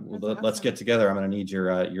 man. Let's get together. I'm going to need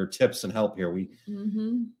your tips and help here. We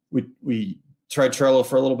tried Trello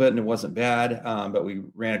for a little bit and it wasn't bad, but we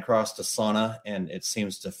ran across Asana and it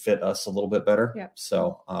seems to fit us a little bit better. Yep.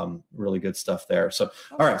 So really good stuff there. So,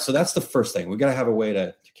 all right. So that's the first thing. We got to have a way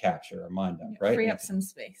to capture our mind up, right? Free up some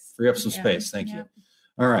space. Free up some space. Thank you.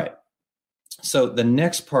 All right. So the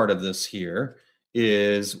next part of this here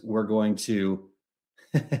is we're going to,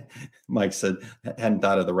 Mike said, hadn't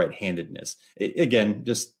thought of the right-handedness. Again,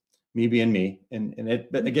 just me being me.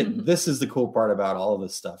 But again, this is the cool part about all of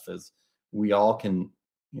this stuff is we all can,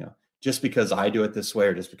 just because I do it this way,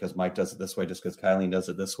 or just because Mike does it this way, just because Kylene does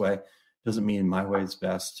it this way, doesn't mean my way is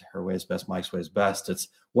best, her way is best, Mike's way is best. It's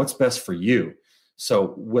what's best for you.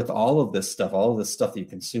 So with all of this stuff that you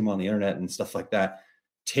consume on the internet and stuff like that,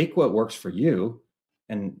 take what works for you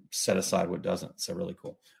and set aside what doesn't. So really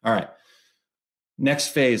cool. All right. Next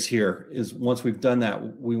phase here is once we've done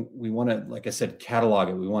that, we want to, like I said, catalog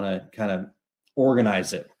it. We want to kind of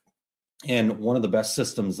organize it. And one of the best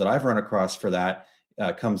systems that I've run across for that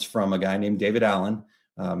comes from a guy named David Allen.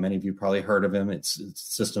 Many of you probably heard of him. It's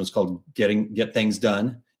systems called Get Things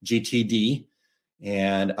Done, GTD.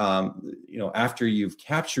 And, after you've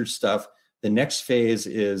captured stuff, the next phase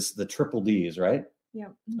is the triple Ds, right?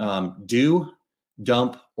 Yep. Do,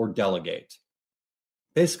 dump, or delegate.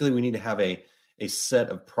 Basically, we need to have a set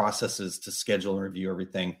of processes to schedule and review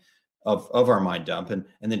everything of our mind dump. And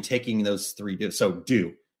then taking those three do. So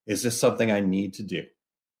do, is this something I need to do?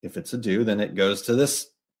 If it's a do, then it goes to this,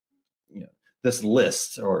 this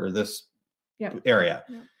list or this area.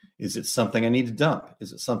 Yep. Is it something I need to dump?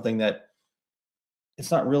 Is it something that it's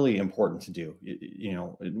not really important to do?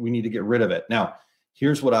 We need to get rid of it. Now,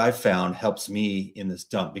 here's what I've found helps me in this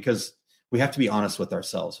dump, because we have to be honest with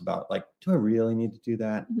ourselves about do I really need to do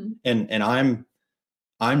that? Mm-hmm. And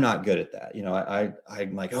I'm not good at that.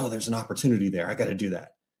 I'm like, oh, there's an opportunity there. I got to do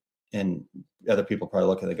that. And other people probably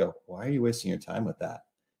look at it and go, why are you wasting your time with that?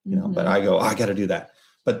 But I go, I got to do that.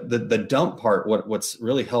 But the dump part, what's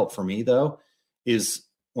really helped for me though, is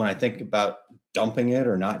when I think about dumping it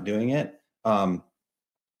or not doing it, I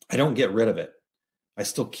don't get rid of it. I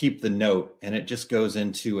still keep the note, and it just goes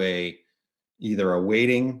into either a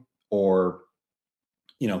waiting or,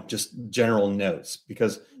 just general notes,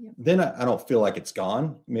 because then I don't feel like it's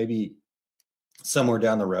gone. Maybe somewhere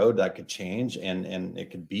down the road that could change and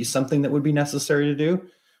it could be something that would be necessary to do.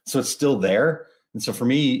 So it's still there. And so for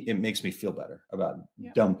me, it makes me feel better about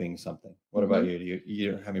dumping something. What about you? Do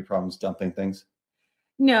you have any problems dumping things?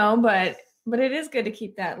 No, but it is good to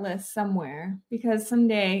keep that list somewhere, because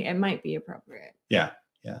someday it might be appropriate. Yeah.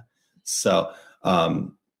 So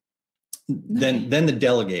then the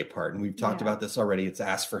delegate part, and we've talked about this already. It's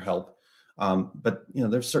ask for help. But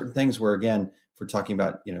there's certain things where, again, if we're talking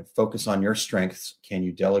about focus on your strengths, can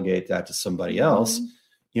you delegate that to somebody else?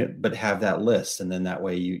 But have that list, and then that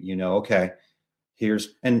way okay, here's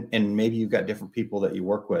and maybe you've got different people that you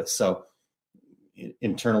work with. So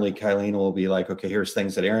internally, Kylene will be like, okay, here's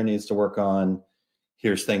things that Aaron needs to work on.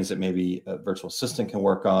 Here's things that maybe a virtual assistant can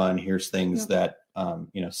work on. Here's things that,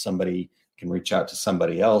 somebody can reach out to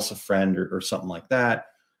somebody else, a friend or something like that.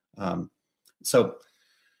 And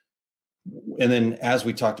then as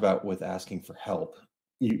we talked about with asking for help,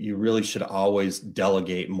 you really should always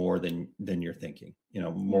delegate more than you're thinking,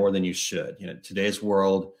 more than you should. Today's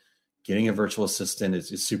world, getting a virtual assistant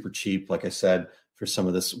is super cheap. Like I said, for some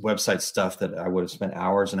of this website stuff that I would have spent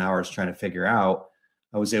hours and hours trying to figure out,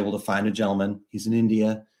 I was able to find a gentleman. He's in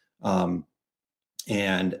India.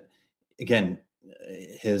 And again,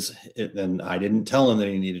 then I didn't tell him that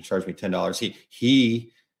he needed to charge me $10.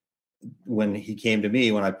 When he came to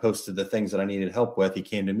me, when I posted the things that I needed help with, he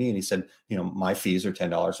came to me and he said, my fees are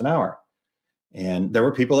 $10 an hour. And there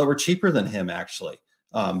were people that were cheaper than him actually.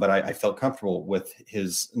 But I felt comfortable with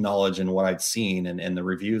his knowledge and what I'd seen and the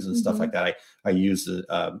reviews and stuff like that. I used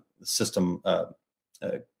a system, a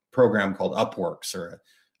program called Upworks, or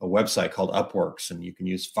a website called Upworks, and you can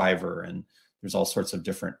use Fiverr, and there's all sorts of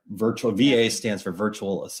different virtual. VA stands for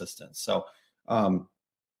virtual assistants. So, and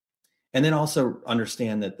then also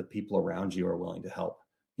understand that the people around you are willing to help.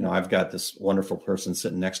 I've got this wonderful person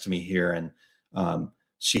sitting next to me here, and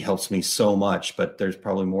she helps me so much, but there's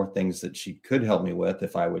probably more things that she could help me with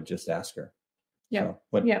if I would just ask her. Yeah.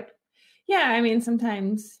 Yeah. I mean,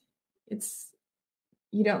 sometimes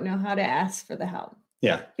you don't know how to ask for the help.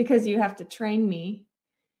 Yeah. Because you have to train me,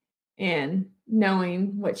 and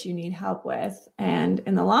knowing what you need help with. And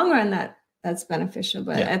in the long run, that's beneficial.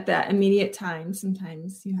 But at that immediate time,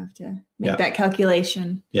 sometimes you have to make that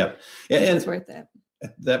calculation. Yeah. And it's worth it.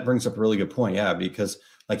 That brings up a really good point. Yeah. Because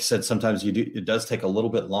like I said, sometimes it does take a little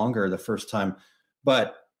bit longer the first time.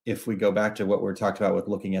 But if we go back to what we're talking about with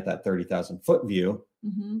looking at that 30,000 foot view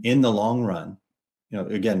in the long run,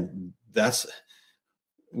 again,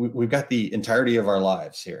 we've got the entirety of our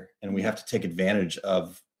lives here, and we have to take advantage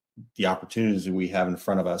of the opportunities that we have in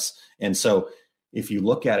front of us. And so if you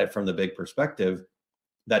look at it from the big perspective,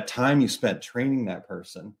 that time you spent training that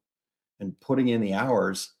person and putting in the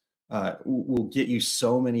hours will get you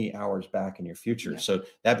so many hours back in your future. So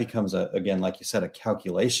that becomes again, like you said, a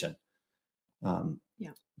calculation.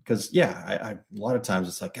 Because a lot of times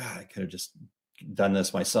it's like, God, I could have just done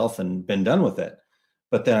this myself and been done with it.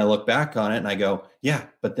 But then I look back on it and I go,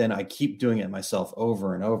 but then I keep doing it myself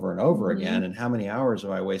over and over and over again. And how many hours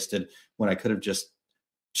have I wasted when I could have just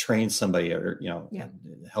trained somebody or,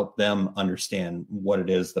 help them understand what it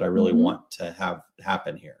is that I really want to have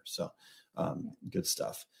happen here. So good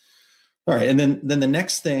stuff. All right. And then the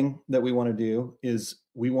next thing that we want to do is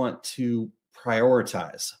we want to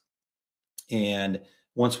prioritize. And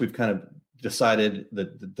once we've kind of decided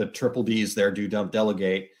the triple D's there, do, dump,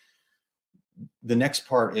 delegate, the next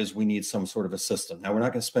part is we need some sort of a system. Now, we're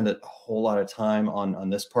not going to spend a whole lot of time on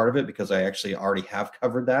this part of it because I actually already have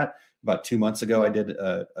covered that. About 2 months ago, I did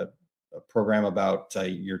a program about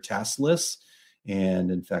your task lists.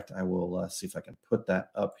 And in fact, I will see if I can put that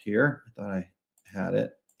up here. I thought I had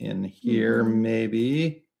it in here,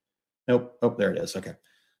 maybe. Nope. Oh, there it is. Okay.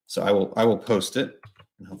 So I will post it,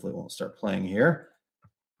 and hopefully it won't start playing here.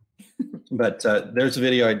 But there's a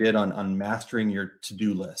video I did on mastering your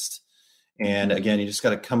to-do list. And again, you just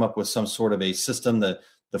got to come up with some sort of a system. The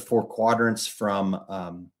 4 quadrants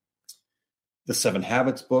from the 7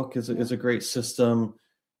 Habits book is a great system.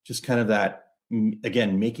 Just kind of that,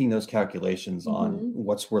 again, making those calculations on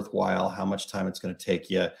what's worthwhile, how much time it's going to take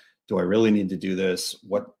you. Do I really need to do this?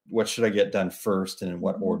 What should I get done first, and in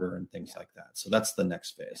what order, and things like that. So that's the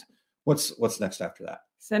next phase. What's next after that?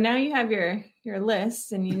 So now you have your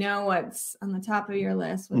list, and you know what's on the top of your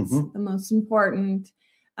list, what's the most important.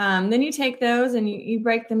 Then you take those and you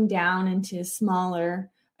break them down into smaller,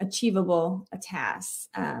 achievable tasks.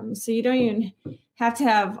 So you don't even have to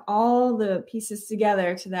have all the pieces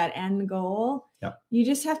together to that end goal. You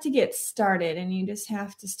just have to get started, and you just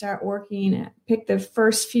have to start working. Pick the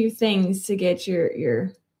first few things to get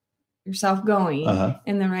yourself going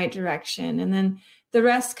in the right direction, and then the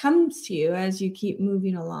rest comes to you as you keep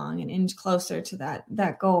moving along and inch closer to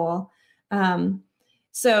that goal.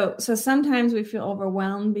 So sometimes we feel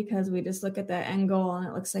overwhelmed because we just look at that end goal and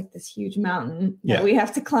it looks like this huge mountain that we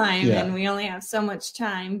have to climb, and we only have so much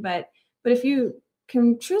time. But if you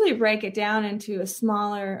can truly break it down into a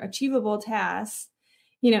smaller, achievable task,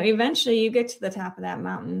 eventually you get to the top of that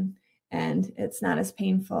mountain, and it's not as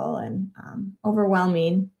painful and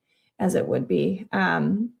overwhelming as it would be.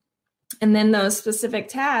 And then those specific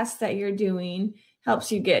tasks that you're doing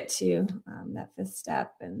helps you get to that 5th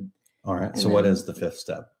step. And all right. So what is the 5th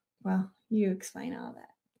step? Well, you explain all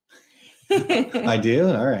that. I do.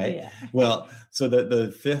 All right. Yeah. Well, so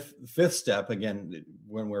the fifth step, again,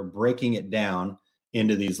 when we're breaking it down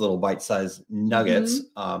into these little bite-sized nuggets,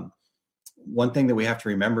 one thing that we have to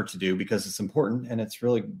remember to do, because it's important, and it's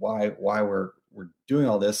really why we're doing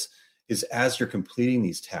all this, is as you're completing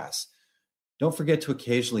these tasks, don't forget to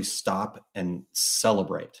occasionally stop and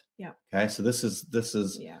celebrate. Yeah. Okay. So this is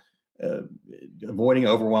avoiding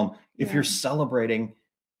overwhelm. If you're celebrating,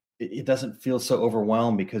 it doesn't feel so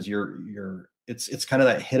overwhelmed because it's kind of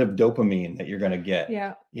that hit of dopamine that you're going to get.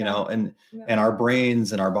 You know, and our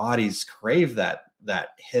brains and our bodies crave that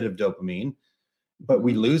hit of dopamine, but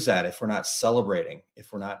we lose that if we're not celebrating,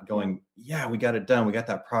 if we're not going, we got it done. We got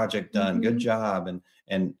that project done. Good job.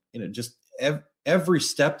 And just every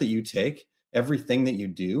step that you take, everything that you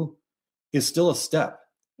do is still a step.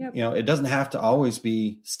 It doesn't have to always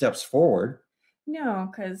be steps forward.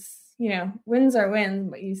 No, because, wins are wins,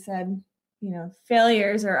 but you said,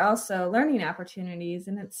 failures are also learning opportunities,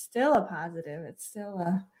 and it's still a positive. It's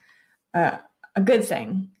still a good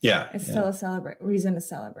thing. Yeah. It's still a reason to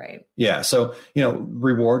celebrate. Yeah. So,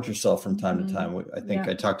 reward yourself from time to time. I think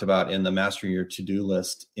I talked about in the Mastering Your To-Do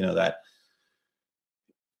List, that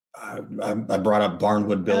I brought up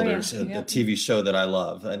Barnwood Builders, a TV show that I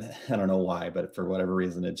love, and I don't know why, but for whatever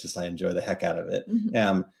reason, I enjoy the heck out of it.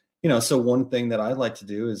 So one thing that I like to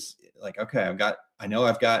do is like, okay, I've got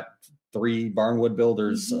 3 Barnwood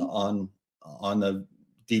Builders on the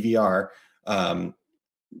DVR.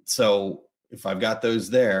 So if I've got those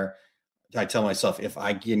there, I tell myself, if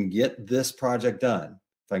I can get this project done,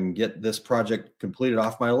 if I can get this project completed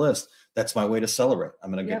off my list, that's my way to celebrate.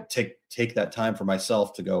 I'm going to take that time for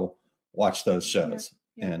myself to go watch those shows.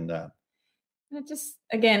 And it just,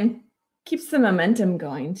 again, keeps the momentum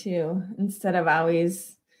going too, instead of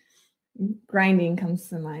always grinding comes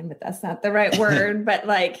to mind, but that's not the right word. But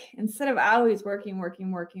like, instead of always working,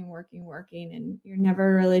 and you're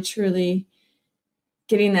never really truly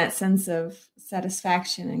getting that sense of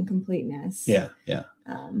satisfaction and completeness. Yeah.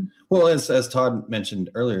 Well, as Todd mentioned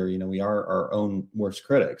earlier, we are our own worst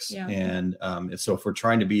critics. And so if we're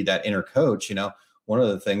trying to be that inner coach, one of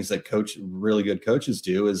the things that really good coaches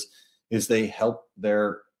do is they help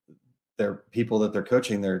their people that they're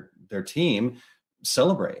coaching, their team,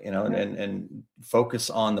 celebrate, and focus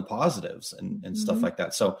on the positives and stuff like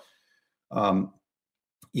that. So,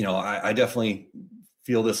 I definitely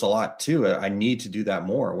feel this a lot too. I need to do that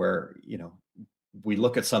more, where, we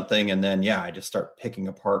look at something and then, I just start picking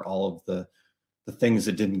apart all of the things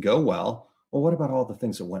that didn't go well. Well, what about all the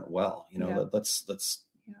things that went well?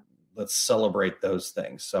 Let's celebrate those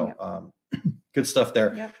things. So, good stuff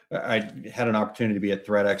there. I had an opportunity to be at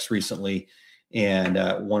ThreadX recently, and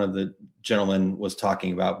one of the gentlemen was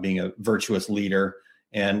talking about being a virtuous leader,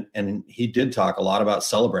 and he did talk a lot about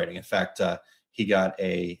celebrating. In fact, he got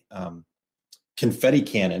a confetti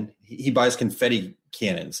cannon. He buys confetti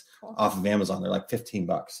cannons off of Amazon. They're like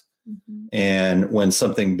 $15. And when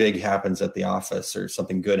something big happens at the office or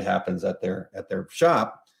something good happens at their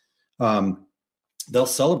shop, they'll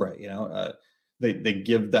celebrate. They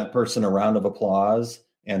give that person a round of applause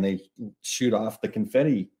and they shoot off the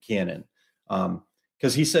confetti cannon.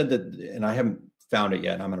 Because he said that, and I haven't found it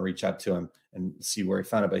yet, and I'm going to reach out to him and see where he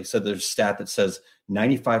found it. But he said there's a stat that says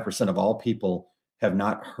 95% of all people have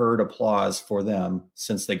not heard applause for them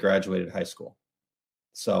since they graduated high school.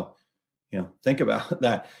 So, think about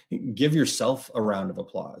that. Give yourself a round of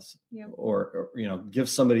applause, or give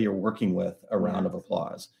somebody you're working with a round of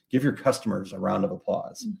applause. Give your customers a round of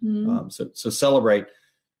applause. So celebrate.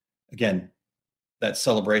 Again, that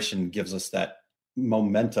celebration gives us that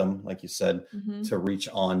momentum, like you said, to reach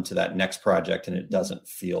on to that next project, and it doesn't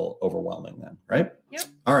feel overwhelming then, right?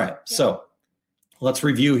 All right. So let's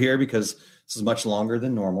review here, because this is much longer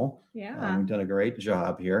than normal. We've done a great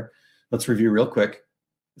job here. Let's review real quick.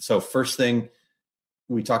 So first thing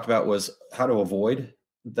we talked about was how to avoid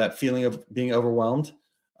that feeling of being overwhelmed.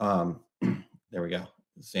 There we go.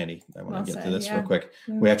 Sandy, I want to get to this real quick.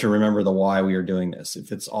 We have to remember the why we are doing this.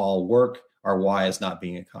 If it's all work, our why is not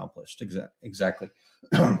being accomplished. Exactly.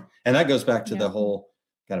 And that goes back to the whole,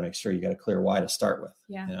 got to make sure you got a clear why to start with.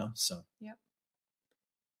 So.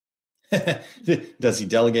 Does he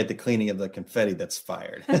delegate the cleaning of the confetti that's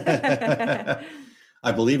fired?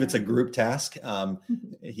 I believe it's a group task.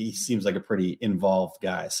 He seems like a pretty involved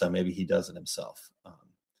guy, so maybe he does it himself.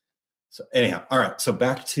 So anyhow, all right. So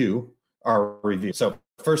back to our review. So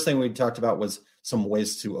first thing we talked about was some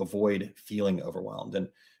ways to avoid feeling overwhelmed,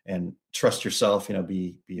 and trust yourself.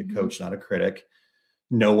 Be a coach, not a critic.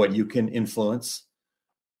 Know what you can influence.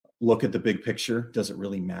 Look at the big picture. Does it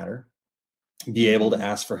really matter? Be able to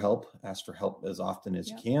ask for help. Ask for help as often as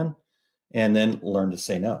you can, and then learn to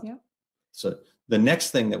say no. So the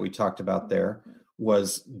next thing that we talked about there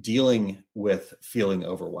was dealing with feeling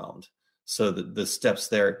overwhelmed. So the steps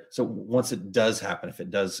there. So once it does happen, if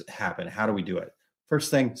it does happen, how do we do it?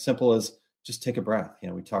 First thing, simple as just take a breath.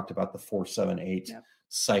 We talked about the 4-7-8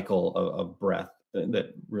 cycle of breath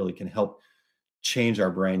that really can help change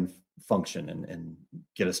our brain function and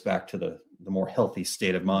get us back to the more healthy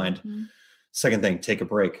state of mind. Second thing, take a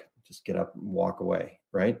break. Just get up and walk away,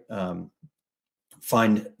 right?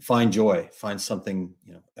 Find joy, find something,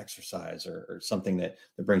 exercise or something that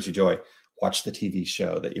brings you joy. Watch the TV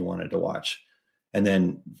show that you wanted to watch. And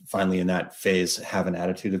then finally in that phase, have an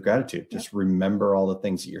attitude of gratitude. Just remember all the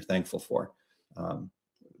things that you're thankful for.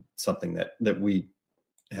 Something that we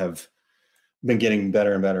have been getting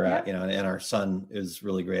better and better at, and our son is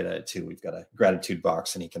really great at it too. We've got a gratitude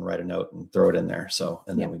box and he can write a note and throw it in there. So,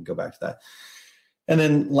 and then we can go back to that. And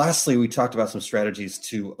then lastly, we talked about some strategies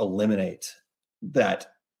to eliminate that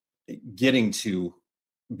getting to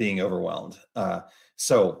being overwhelmed.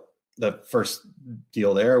 So the first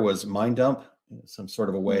deal there was mind dump, some sort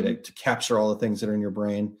of a way to capture all the things that are in your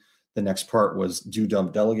brain. The next part was do,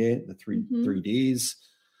 dump, delegate, the three Ds.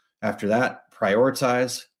 After that,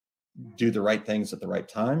 prioritize, do the right things at the right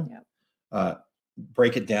time.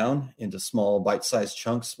 Break it down into small bite-sized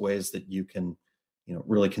chunks, ways that you can,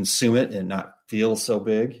 really consume it and not feel so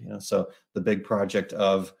big. So the big project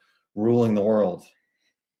of ruling the world,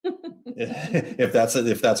 if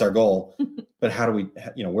that's our goal, but how do we,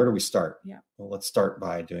 where do we start? Yeah. Well, let's start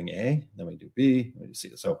by doing A, then we do B, then we do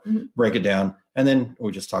C. So Mhm. break it down. And then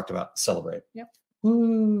we just talked about celebrate. Yep.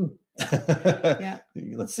 Woo. Yeah.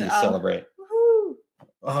 Let's see, Oh. celebrate. Woohoo.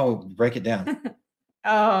 Oh, break it down.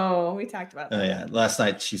 Oh, we talked about that. Oh yeah. Last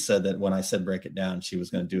night she said that when I said break it down, she was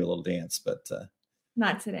going to do a little dance, but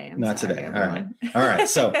Not today. I'm not sorry, today. All right. everyone. All right.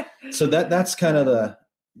 So that's kind of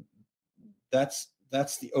that's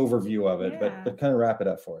the overview of it, Yeah. but kind of wrap it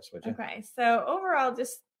up for us, would you? Okay. So overall,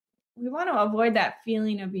 just we want to avoid that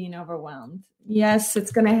feeling of being overwhelmed. Yes,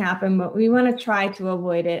 it's going to happen, but we want to try to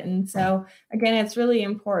avoid it. And so again, it's really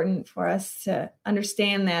important for us to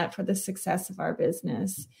understand that for the success of our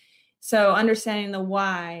business. So understanding the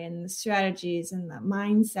why and the strategies and the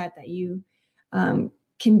mindset that you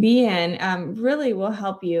can be in really will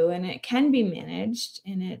help you, and it can be managed,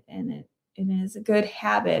 and it is a good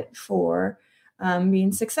habit for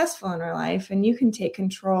being successful in our life. And you can take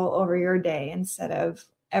control over your day instead of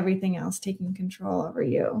everything else taking control over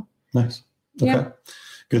you. Nice. Okay. Yeah.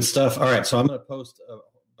 Good stuff. All right. So I'm going to post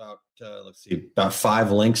about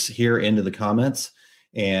 5 links here into the comments.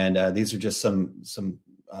 And these are just some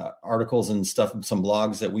articles and stuff, some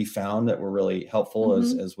blogs that we found that were really helpful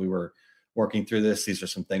as we were working through this. These are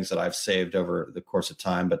some things that I've saved over the course of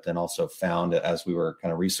time, but then also found as we were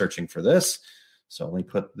kind of researching for this. So let me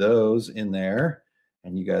put those in there,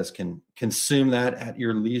 and you guys can consume that at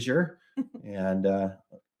your leisure. And you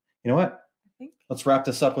know what? Let's wrap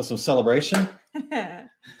this up with some celebration.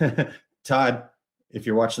 Todd, if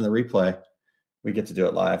you're watching the replay, we get to do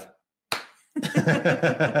it live.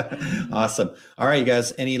 Awesome. All right, you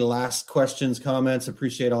guys, any last questions, comments?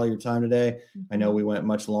 Appreciate all your time today. I know we went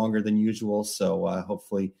much longer than usual, so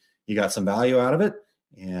hopefully you got some value out of it.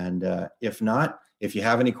 And if not, if you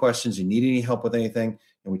have any questions, you need any help with anything,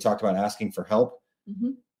 and we talked about asking for help,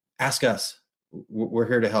 ask us. We're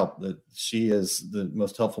here to help. She is the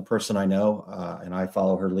most helpful person I know, and I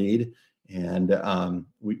follow her lead, and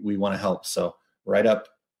we want to help. So right up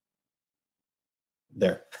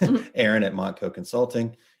there, Aaron at Montco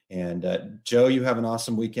Consulting. And Joe, you have an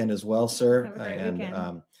awesome weekend as well, sir. Have a great And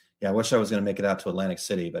weekend. yeah, I wish I was going to make it out to Atlantic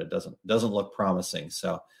City, but it doesn't look promising.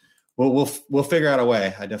 So we'll figure out a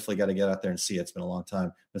way. I definitely got to get out there and see it. It's been a long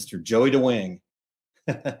time. Mr. Joey DeWing.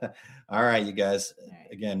 All right, you guys. All right.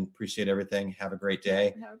 Again, appreciate everything. Have a great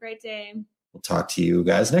day. Have a great day. We'll talk to you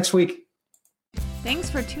guys next week. Thanks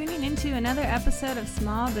for tuning into another episode of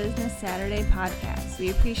Small Business Saturday podcast.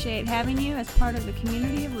 We appreciate having you as part of the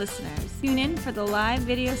community of listeners. Tune in for the live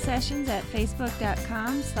video sessions at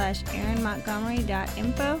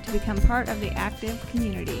facebook.com/AaronMontgomery.info to become part of the active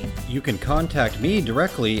community. You can contact me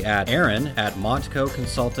directly at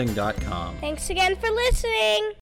Aaron@MontcoConsulting.com. Thanks again for listening.